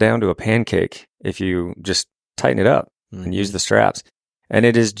flattens down to a pancake if you just tighten it up and use the straps. And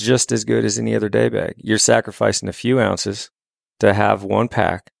it is just as good as any other day bag. You're sacrificing a few ounces to have one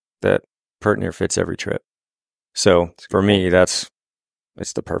pack that pert near fits every trip. So for me, it's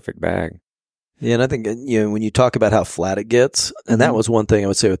the perfect bag. Yeah, and I think when you talk about how flat it gets, and that was one thing I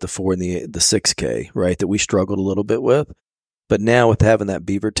would say with the 4 and the 6K, right, that we struggled a little bit with. But now with having that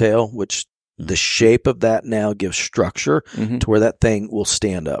beaver tail, which the shape of that now gives structure to where that thing will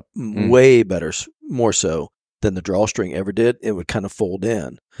stand up way better, more so than the drawstring ever did. It would kind of fold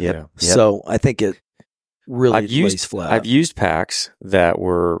in. Yep. So I think really lays flat. I've used packs that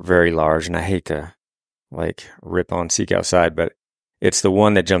were very large, and I hate to like rip on Seek Outside, but it's the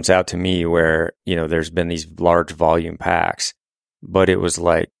one that jumps out to me where, you know, there's been these large volume packs, but it was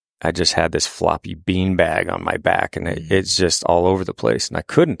like I just had this floppy beanbag on my back, and it's just all over the place, and I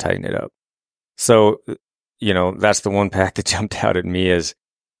couldn't tighten it up. So, you know, that's the one pack that jumped out at me as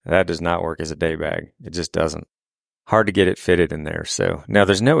that does not work as a day bag. It just doesn't. Hard to get it fitted in there. So now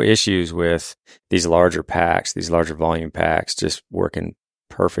there's no issues with these larger packs, these larger volume packs, just working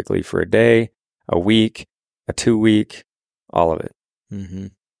perfectly for a day, a week, a 2 week, all of it. Mm-hmm.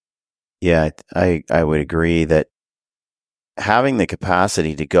 Yeah, I would agree that having the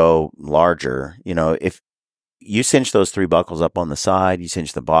capacity to go larger, you know, if you cinch those 3 buckles up on the side, you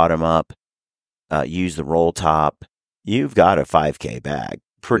cinch the bottom up, use the roll top, you've got a 5K bag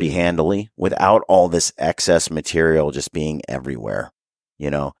pretty handily without all this excess material just being everywhere. You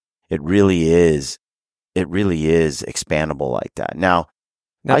know, it really is expandable like that. Now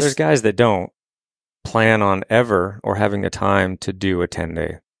there's guys that don't plan on ever or having the time to do a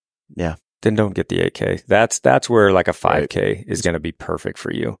 10-day. Yeah. Then don't get the 8K. That's where like a 5K is going to be perfect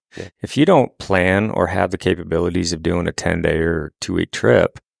for you. Yeah. If you don't plan or have the capabilities of doing a 10-day or 2-week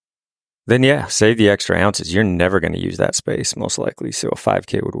trip, then yeah, save the extra ounces. You're never going to use that space, most likely. So a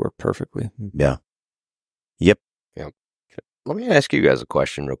 5K would work perfectly. Yeah. Yep. Yeah. Let me ask you guys a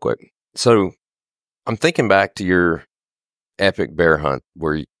question real quick. So I'm thinking back to your epic bear hunt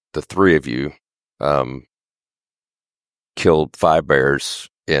where the 3 of you killed 5 bears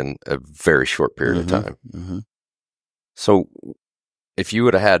in a very short period of time. Mm-hmm. So if you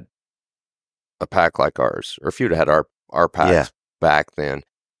would have had a pack like ours, or if you'd have had our packs back then,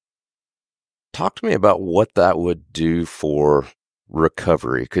 talk to me about what that would do for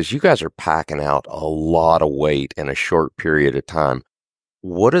recovery, because you guys are packing out a lot of weight in a short period of time.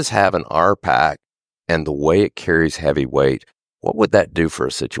 What is having our pack and the way it carries heavy weight, what would that do for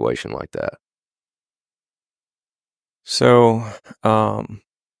a situation like that? So,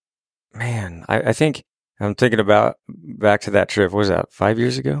 man, I think I'm thinking about back to that trip. What was that, 5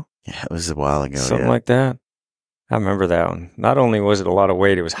 years ago? Yeah, it was a while ago. Something like that. I remember that one. Not only was it a lot of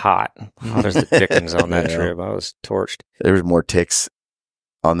weight, it was hot. Hot as the dickens on that trip. I was torched. There was more ticks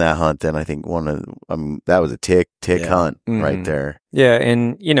on that hunt than I think that was a tick hunt right there. Yeah,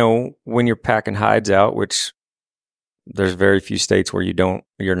 and you know, when you're packing hides out, which there's very few states where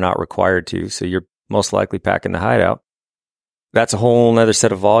you're not required to, so you're most likely packing the hide out. That's a whole nother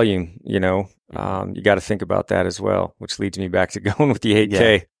set of volume, you know. You got to think about that as well, which leads me back to going with the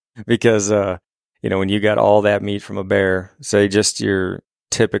 8K because you know, when you got all that meat from a bear, say just your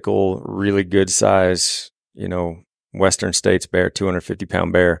typical really good size, you know, Western States bear,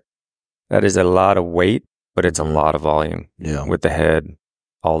 250-pound bear, that is a lot of weight, but it's a lot of volume with the head,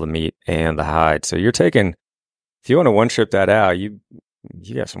 all the meat, and the hide. So you're taking, if you want to one-trip that out, you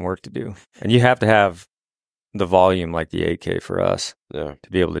got some work to do. And you have to have the volume like the 8K for us to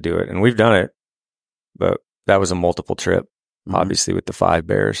be able to do it. And we've done it, but that was a multiple trip, obviously, with the 5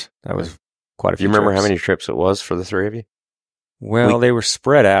 bears. That was quite a few. You remember trips. How many trips it was for the 3 of you? Well, they were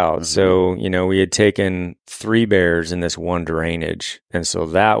spread out. So, you know, we had taken 3 bears in this one drainage. And so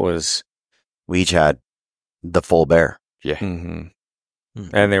that was... We each had the full bear. Yeah. And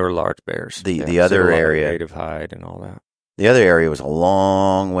they were large bears. The other area... native hide and all that. The other area was a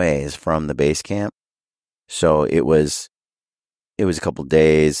long ways from the base camp. So it was a couple of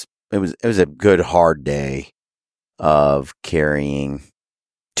days. It was a good hard day of carrying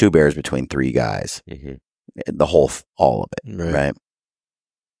 2 bears between 3 guys. All of it, right?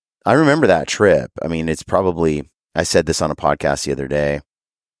 I remember that trip. I mean, it's probably, I said this on a podcast the other day.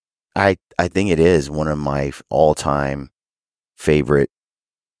 I think it is one of my all-time favorite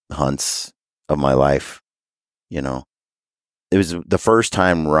hunts of my life. You know, it was the first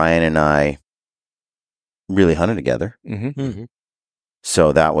time Ryan and I really hunted together.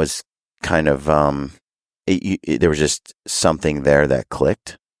 So that was kind of, there was just something there that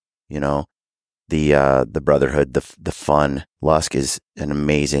clicked, you know. The brotherhood, the fun. Lusk is an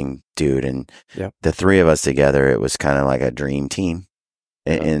amazing dude, and the 3 of us together, it was kind of like a dream team,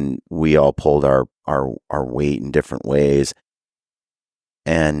 and we all pulled our weight in different ways,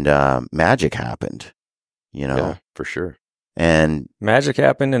 and magic happened, you know, for sure. And magic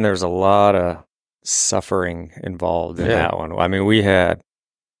happened, and there's a lot of suffering involved in that one. I mean, we had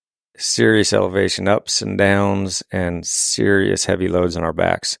serious elevation ups and downs, and serious heavy loads on our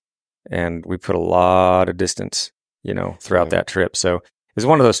backs. And we put a lot of distance, you know, throughout that trip. So it was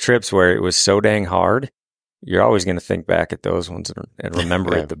one of those trips where it was so dang hard. You're always going to think back at those ones and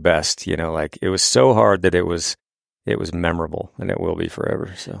remember it the best, you know, like it was so hard that it was memorable, and it will be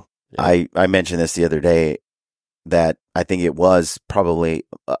forever. So I mentioned this the other day that I think it was probably,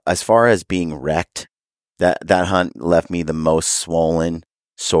 as far as being wrecked, that hunt left me the most swollen,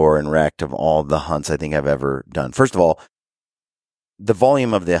 sore, and wrecked of all the hunts I think I've ever done. First of all, the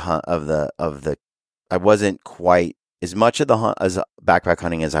volume of the hunt I wasn't quite as much of the hunt as backpack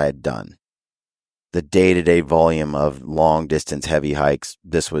hunting as I had done. The day-to-day volume of long distance heavy hikes,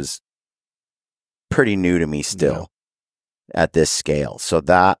 this was pretty new to me still at this scale. So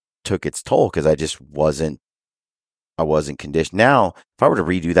that took its toll because I just wasn't conditioned. Now, if I were to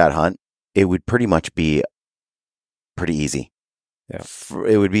redo that hunt, it would pretty much be pretty easy. Yeah.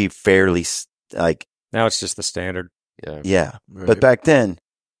 It would be fairly like. Now it's just the standard. Yeah. Right. But back then,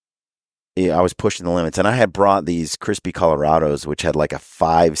 I was pushing the limits, and I had brought these crispy Colorados, which had like a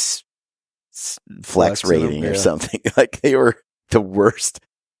 5 flex rating or something. Like they were the worst.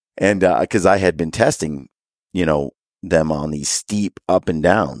 And because I had been testing, them on these steep up and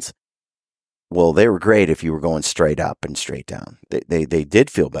downs. Well, they were great if you were going straight up and straight down. They did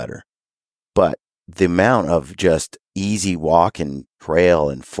feel better. But the amount of just easy walk and trail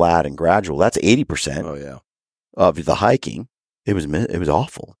and flat and gradual, that's 80% of the hiking. It was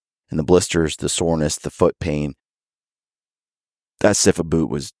awful. And the blisters, the soreness, the foot pain, that Sifa boot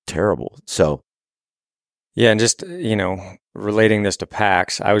was terrible. So, yeah, and just, relating this to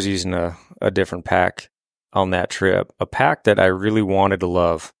packs, I was using a different pack on that trip, a pack that I really wanted to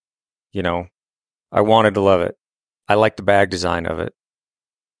love. I wanted to love it. I liked the bag design of it,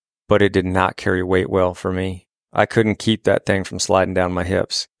 but it did not carry weight well for me. I couldn't keep that thing from sliding down my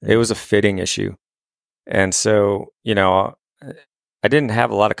hips. It was a fitting issue. And so, I didn't have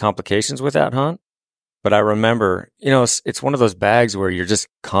a lot of complications with that hunt, but I remember, it's one of those bags where you're just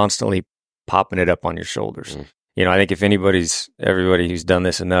constantly popping it up on your shoulders. I think if everybody who's done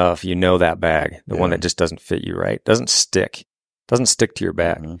this enough, that bag, the one that just doesn't fit you right, doesn't stick to your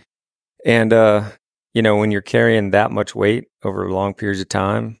back. Mm-hmm. And, when you're carrying that much weight over long periods of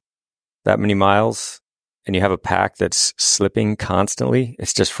time, that many miles, and you have a pack that's slipping constantly,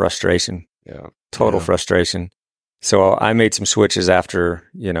 it's just frustration. Yeah. Total frustration. So I made some switches after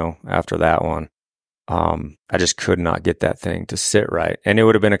that one. I just could not get that thing to sit right. And it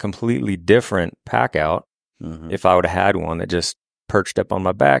would have been a completely different pack out if I would have had one that just perched up on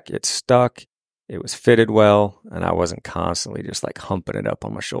my back. It stuck. It was fitted well. And I wasn't constantly just like humping it up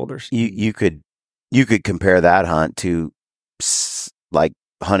on my shoulders. You could compare that hunt to like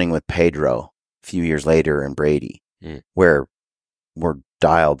hunting with Pedro a few years later in Brady, where we're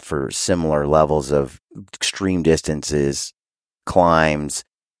dialed for similar levels of extreme distances, climbs.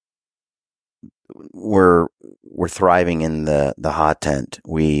 We're thriving in the hot tent.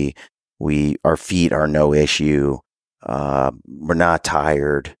 Our feet are no issue. We're not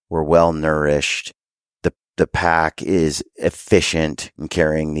tired. We're well nourished. The pack is efficient in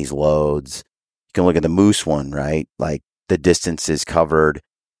carrying these loads. You can look at the moose one, right? Like the distance is covered.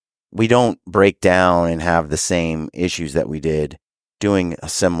 We don't break down and have the same issues that we did doing a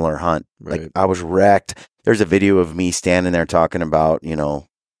similar hunt. Right. Like I was wrecked. There's a video of me standing there talking about,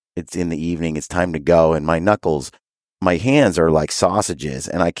 it's in the evening, it's time to go. And my hands are like sausages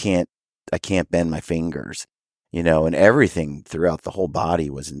and I can't bend my fingers, and everything throughout the whole body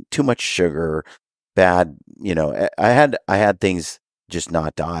was too much sugar, bad, I had things just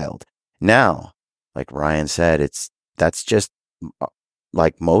not dialed. Now, like Ryan said, that's just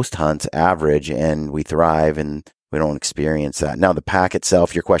like most hunts average, and we thrive and we don't experience that. Now, the pack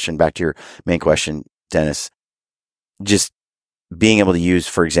itself, back to your main question, Dennis, just being able to use,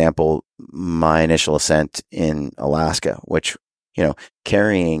 for example, my initial ascent in Alaska, which,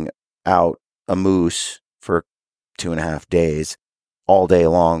 carrying out a moose for 2.5 days, all day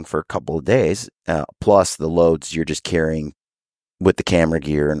long for a couple of days, plus the loads you're just carrying with the camera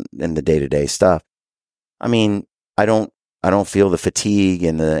gear and the day-to-day stuff. I mean, I don't feel the fatigue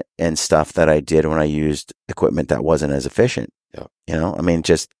and stuff that I did when I used equipment that wasn't as efficient. Yeah. I mean,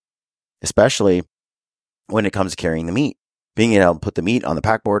 just especially when it comes to carrying the meat, being able to put the meat on the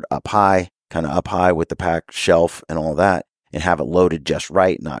pack board up high with the pack shelf and all that, and have it loaded just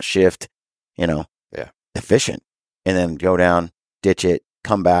right, not shift, efficient. And then go down, ditch it,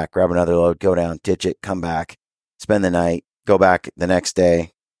 come back, grab another load, go down, ditch it, come back, spend the night, go back the next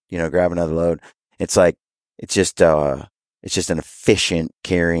day, grab another load. It's like, it's just an efficient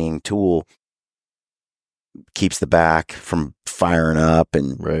carrying tool. Keeps the back from firing up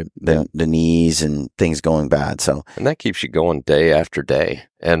and the knees and things going bad. So, and that keeps you going day after day.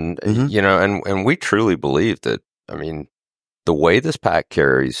 And, and we truly believe that, I mean, the way this pack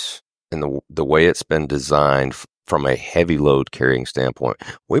carries and the way it's been designed from a heavy load carrying standpoint,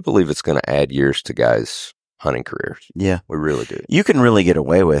 we believe it's going to add years to guys' hunting careers. Yeah. We really do. You can really get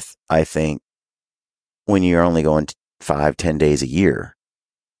away with, I think, when you're only going 5-10 days a year.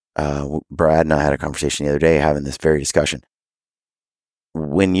 Brad and I had a conversation the other day having this very discussion.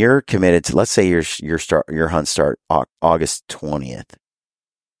 When you're committed to, let's say your hunt start August 20th,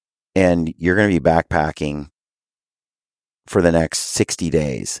 and you're going to be backpacking for the next 60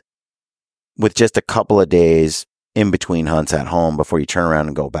 days with just a couple of days in between hunts at home before you turn around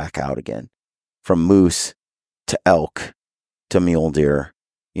and go back out again, from moose to elk to mule deer,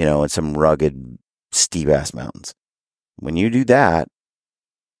 and some rugged steep ass mountains. When you do that,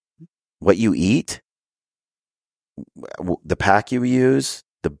 what you eat, the pack you use,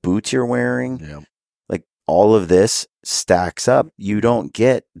 the boots you're wearing, like all of this stacks up. You don't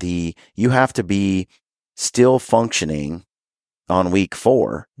get you have to be still functioning on week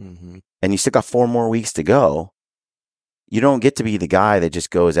 4, and you still got 4 more weeks to go. You don't get to be the guy that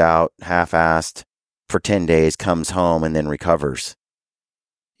just goes out half-assed for 10 days, comes home, and then recovers.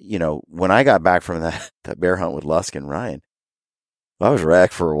 When I got back from that bear hunt with Lusk and Ryan, I was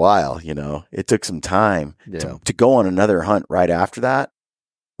wrecked for a while. It took some time to go on another hunt right after that.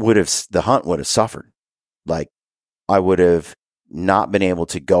 The hunt would have suffered. Like, I would have not been able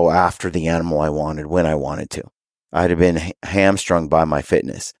to go after the animal I wanted when I wanted to. I'd have been hamstrung by my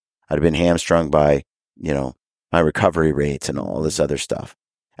fitness. I'd have been hamstrung by, my recovery rates and all this other stuff.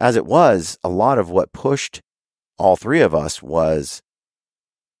 As it was, a lot of what pushed all 3 of us was,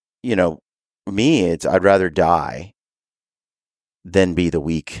 me, I'd rather die than be the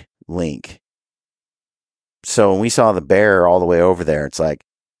weak link. So when we saw the bear all the way over there, it's like,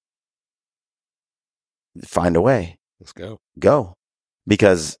 find a way. Let's go. Go.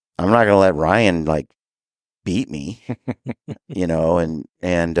 Because I'm not going to let Ryan beat me,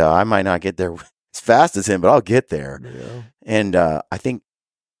 and I might not get there as fast as him, but I'll get there. Yeah. And I think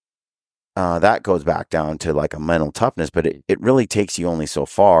that goes back down to a mental toughness, but it really takes you only so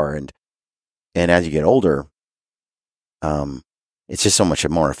far. And as you get older, it's just so much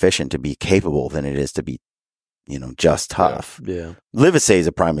more efficient to be capable than it is to be, just tough. Yeah. Livesey is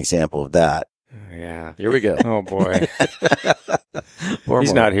a prime example of that. Yeah. Here we go. Oh, boy.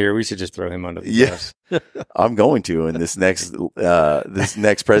 He's not here. We should just throw him under the bus. I'm going to in this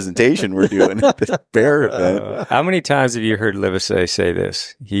next presentation we're doing this bear event. How many times have you heard Livesey say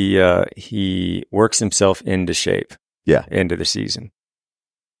this? He works himself into shape. Yeah. Into the season.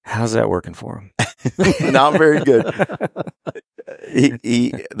 How's that working for him? Not very good.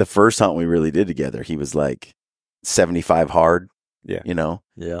 He the first hunt we really did together, he was 75 hard. Yeah.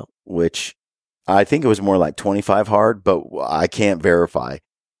 Yeah. Which I think it was more like 25 hard, but I can't verify.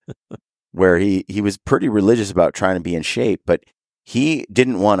 Where he was pretty religious about trying to be in shape, but he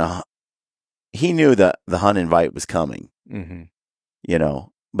didn't want to. He knew that the hunt invite was coming,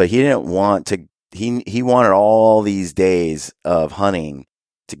 but he didn't want to. He wanted all these days of hunting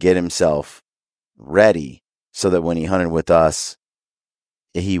to get himself ready, so that when he hunted with us,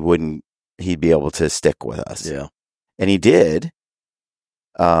 he'd be able to stick with us. Yeah, and he did.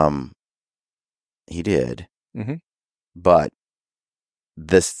 He did, but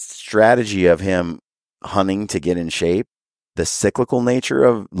the strategy of him hunting to get in shape, the cyclical nature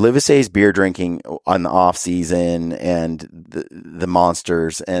of Livesey's beer drinking on the off season, and the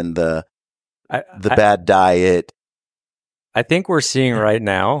monsters and the bad diet. I think we're seeing right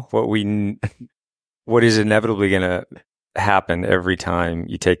now what is inevitably going to happen every time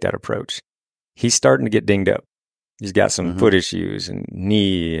you take that approach. He's starting to get dinged up. He's got some foot issues and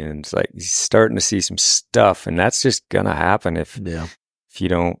knee, and it's he's starting to see some stuff, and that's just going to happen if you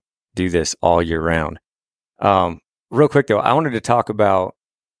don't do this all year round. Real quick though, I wanted to talk about,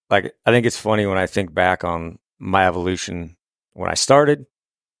 I think it's funny when I think back on my evolution when I started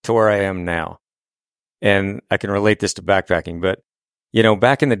to where I am now. And I can relate this to backpacking, but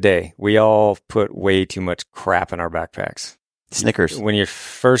back in the day, we all put way too much crap in our backpacks. Snickers. When you're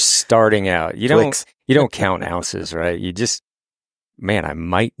first starting out, you don't count ounces, right? You just, I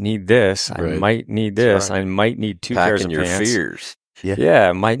might need this. Right. I might need this. Right. I might need 2 Packing pairs of your pants. fears. Yeah,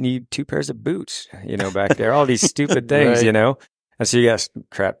 I might need 2 pairs of boots, back there. All these stupid things, Right. And so you got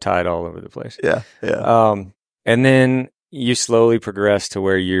crap tied all over the place. Yeah. Yeah. And then you slowly progress to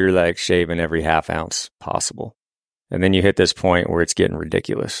where you're shaving every half ounce possible. And then you hit this point where it's getting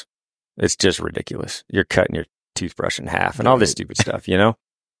ridiculous. It's just ridiculous. You're cutting your toothbrush in half and all this stupid stuff,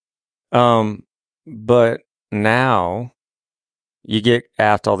 But now you get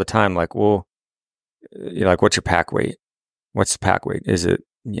asked all the time, what's your pack weight? What's the pack weight? Is it,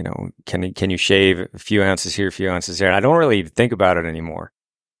 can you shave a few ounces here, a few ounces there? And I don't really think about it anymore.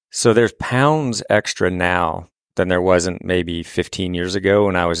 So there's pounds extra now than there wasn't maybe 15 years ago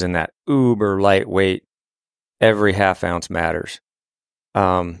when I was in that uber lightweight every half ounce matters.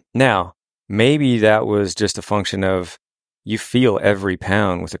 Now, maybe that was just a function of you feel every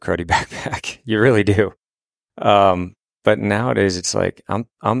pound with a cruddy backpack. You really do. But nowadays it's like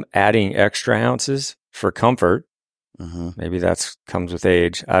I'm adding extra ounces for comfort. Maybe that's comes with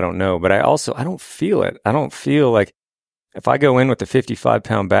age. I don't know. But I don't feel it. I don't feel like if I go in with a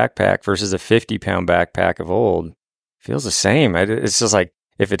 55-pound backpack versus a 50-pound backpack of old, it feels the same. It's just like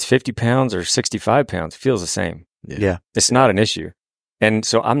if it's 50 pounds or 65 pounds, it feels the same. Yeah. It's not an issue. And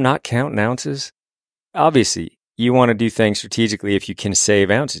so I'm not counting ounces. Obviously, you want to do things strategically. If you can save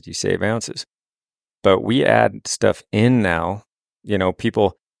ounces, you save ounces. But we add stuff in now. You know,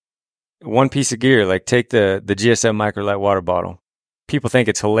 people, one piece of gear, like take the GSM Microlight water bottle. People think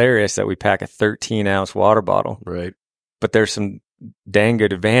it's hilarious that we pack a 13-ounce water bottle. Right. But there's some dang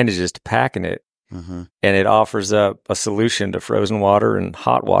good advantages to packing it. And it offers up a solution to frozen water and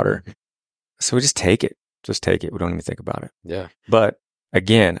hot water. So we just take it. Just take it. We don't even think about it. Yeah. But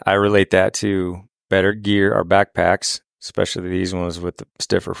again, I relate that to better gear, our backpacks, especially these ones with the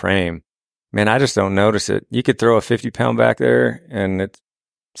stiffer frame. Man, I just don't notice it. You could throw a 50-pound back there and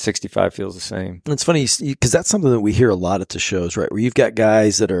 65 feels the same. It's funny because that's something that we hear a lot at the shows, right? Where you've got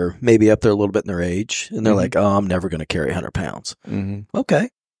guys that are maybe up there a little bit in their age and they're like, oh, I'm never going to carry 100 pounds. Okay.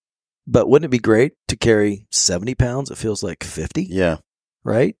 But wouldn't it be great to carry 70 pounds? It feels like 50. Yeah.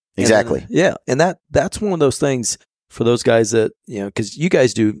 Right? Exactly. And that's one of those things for those guys that, you know, because you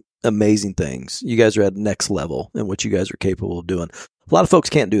guys do amazing things. You guys are at next level in what you guys are capable of doing. A lot of folks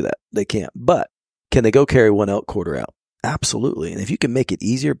can't do that. They can't. But can they go carry one elk quarter out? Absolutely. And if you can make it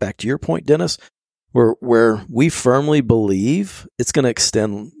easier, back to your point, Dennis, where we firmly believe it's going to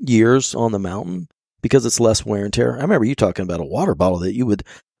extend years on the mountain because it's less wear and tear. I remember you talking about a water bottle that you would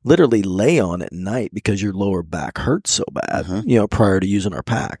literally lay on at night because your lower back hurts so bad, you know, prior to using our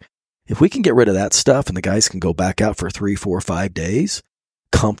pack. If we can get rid of that stuff and the guys can go back out for 3, 4, 5 days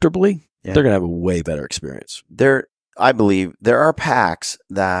comfortably, they're going to have a way better experience. I believe there are packs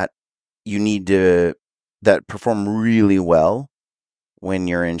that you need to, that perform really well when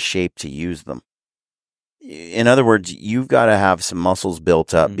you're in shape to use them. In other words, you've got to have some muscles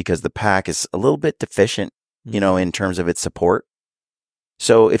built up because the pack is a little bit deficient, you know, in terms of its support.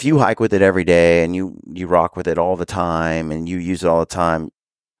 So if you hike with it every day and you rock with it all the time and you use it all the time,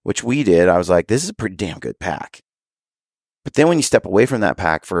 which we did, I was like, this is a pretty damn good pack. But then when you step away from that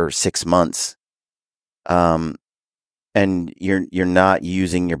pack for 6 months, and you're not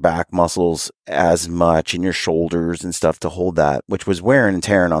using your back muscles as much and your shoulders and stuff to hold that, which was wearing and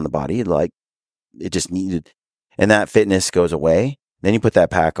tearing on the body, like it just needed, and that fitness goes away. Then you put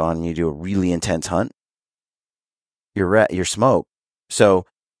that pack on and you do a really intense hunt, you're smoked. So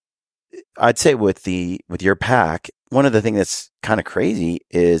I'd say with your pack, one of the things that's kind of crazy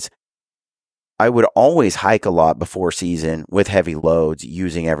is I would always hike a lot before season with heavy loads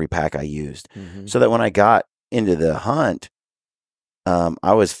using every pack I used. So that when I got into the hunt,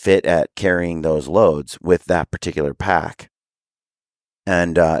 I was fit at carrying those loads with that particular pack.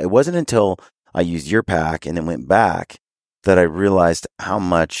 And it wasn't until I used your pack and then went back that I realized how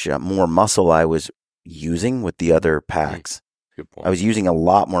much more muscle I was using with the other packs. Good point. I was using a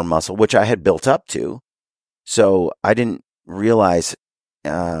lot more muscle, which I had built up to. So I didn't realize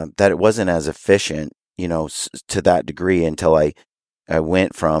that it wasn't as efficient, you know, to that degree until I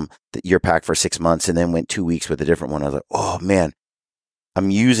went from your pack for 6 months and then went 2 weeks with a different one. I was like, oh man,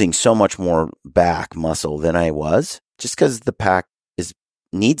 I'm using so much more back muscle than I was just because the pack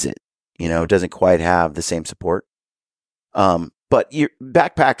needs it. You know, it doesn't quite have the same support. But your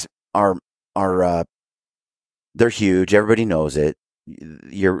backpacks are they're huge. Everybody knows it.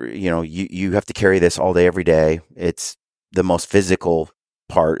 You have to carry this all day, every day. It's the most physical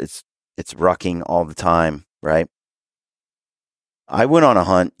part. It's rucking all the time, right? I went on a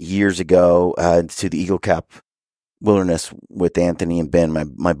hunt years ago to the Eagle Cap Wilderness with Anthony and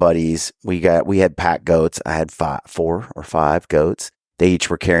Ben, my buddies. We had pack goats. I had 4 or 5 goats. They each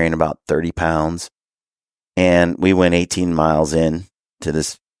were carrying about 30 pounds. And we went 18 miles in to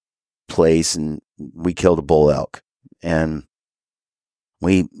this place and we killed a bull elk. And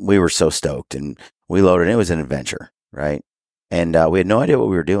we were so stoked and we loaded. It was an adventure, right? And we had no idea what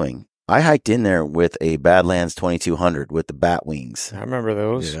we were doing. I hiked in there with a Badlands 2200 with the bat wings. I remember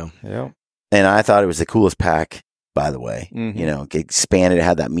those. Yeah. And I thought it was the coolest pack, by the way. You know, it expanded. It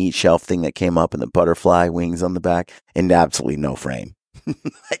had that meat shelf thing that came up and the butterfly wings on the back and absolutely no frame.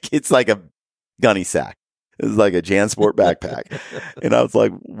 It's like a gunny sack. It's like a JanSport backpack. And I was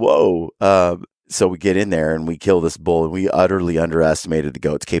like, whoa. So we get in there and we kill this bull and we utterly underestimated the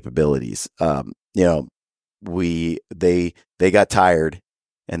goat's capabilities. You know, they got tired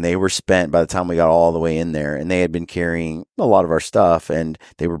and they were spent by the time we got all the way in there, and they had been carrying a lot of our stuff, and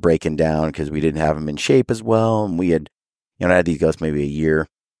they were breaking down because we didn't have them in shape as well. And we had, I had these goats maybe a year,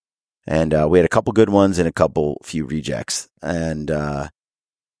 and we had a couple good ones and a few rejects. And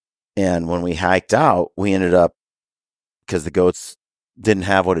when we hiked out, we ended up, because the goats didn't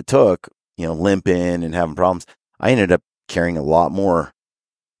have what it took, limping and having problems, I ended up carrying a lot more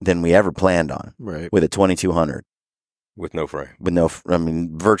than we ever planned on, right, with a 2200. With no frame.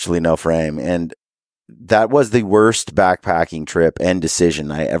 Virtually no frame. And that was the worst backpacking trip and decision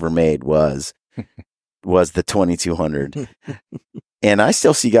I ever made was the 2200. And I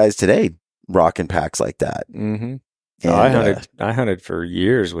still see guys today rocking packs like that. Mm-hmm. And, I hunted for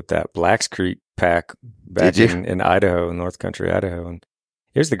years with that Blacks Creek pack back in Idaho, North Country, Idaho. And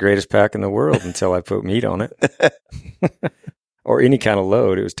it was the greatest pack in the world until I put meat on it. Or any kind of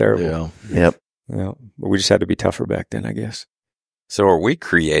load. It was terrible. Yeah. Yep. Yeah, but we just had to be tougher back then, I guess. So are we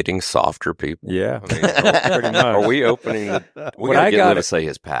creating softer people? Yeah, pretty much. Are we opening the... We got to get to say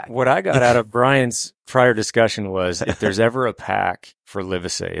his pack. What I got out of Brian's prior discussion was, if there's ever a pack for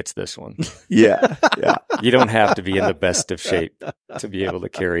Livesey, it's this one. Yeah. You don't have to be in the best of shape to be able to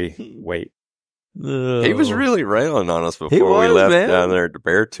carry weight. He was really railing on us before we left down there at the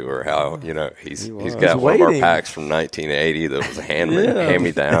bear tour. How he's got one of our packs from 1980 that was a hand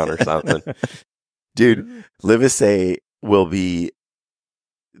me down or something. Dude, Livesey will be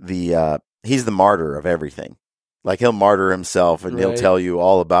he's the martyr of everything. Like, he'll martyr himself, and he'll tell you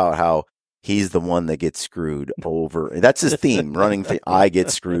all about how he's the one that gets screwed over. That's his theme, running thing. I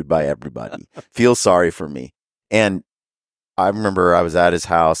get screwed by everybody. Feel sorry for me. And I remember I was at his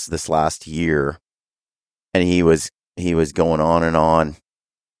house this last year, and he was going on and on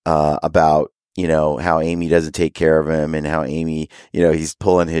about how Amy doesn't take care of him, and how Amy, he's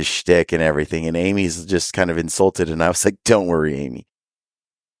pulling his shtick and everything, and Amy's just kind of insulted. And I was like, "Don't worry, Amy.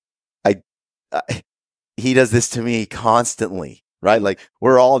 He does this to me constantly, right? Like,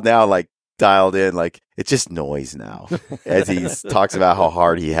 we're all now like dialed in, like it's just noise now as he talks about how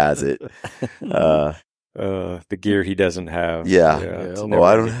hard he has it." The gear he doesn't have. Yeah. Oh,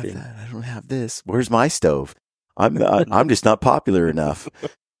 I don't have that. I don't have this. Where's my stove? I'm just not popular enough.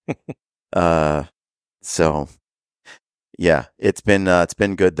 So yeah, it's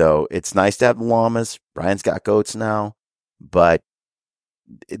been good though. It's nice to have the llamas. Brian's got goats now, but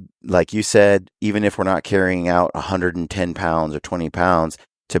like you said, even if we're not carrying out 110 pounds or 20 pounds,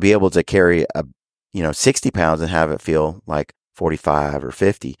 to be able to carry 60 pounds and have it feel like 45 or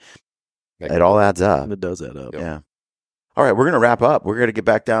 50, it all adds up. It does add up. Yeah. All right, we're going to wrap up. We're going to get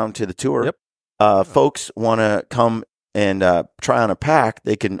back down to the tour. Yep. Folks want to come and try on a pack,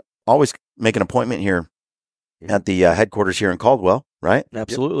 they can always make an appointment here at the headquarters here in Caldwell, right?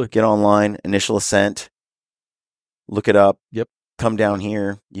 Absolutely. Get online, Initial Ascent, look it up. Yep. Come down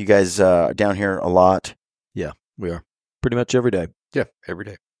here. You guys are down here a lot. Yeah, we are. Pretty much every day. Yeah, every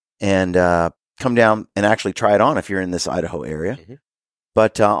day. And come down and actually try it on if you're in this Idaho area. Mm-hmm.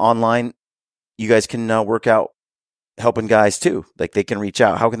 But online, you guys can work out helping guys too. Like, they can reach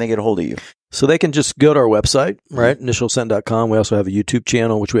out. How can they get a hold of you? So they can just go to our website, right? InitialScent.com. We also have a YouTube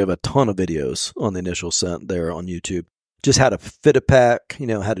channel, which we have a ton of videos on the Initial Scent there on YouTube. Just how to fit a pack,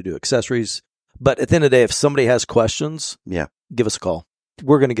 how to do accessories. But at the end of the day, if somebody has questions, give us a call.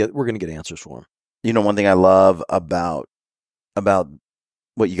 We're gonna get answers for them. One thing I love about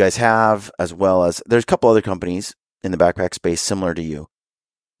what you guys have, as well as there's a couple other companies in the backpack space similar to you.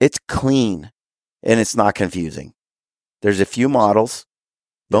 It's clean and it's not confusing. There's a few models.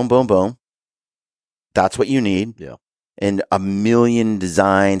 Boom, boom, boom. That's what you need. Yeah. And a million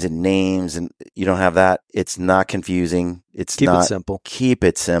designs and names, and you don't have that. It's not confusing. Keep it simple. Keep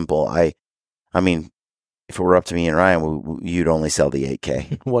it simple. I mean, if it were up to me and Ryan, you'd only sell the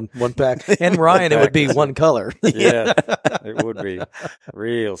 8K. one pack. And Ryan, it would be one color. Yeah, it would be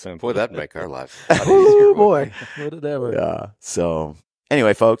real simple. Boy, that'd make our life. Oh boy, would it ever? Yeah. So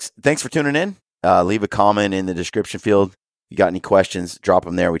anyway, folks, thanks for tuning in. Leave a comment in the description field. If you got any questions, drop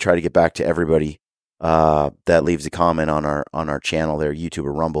them there. We try to get back to everybody that leaves a comment on our channel there, YouTube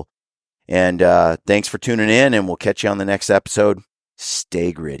or Rumble. And thanks for tuning in, and we'll catch you on the next episode.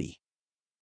 Stay gritty.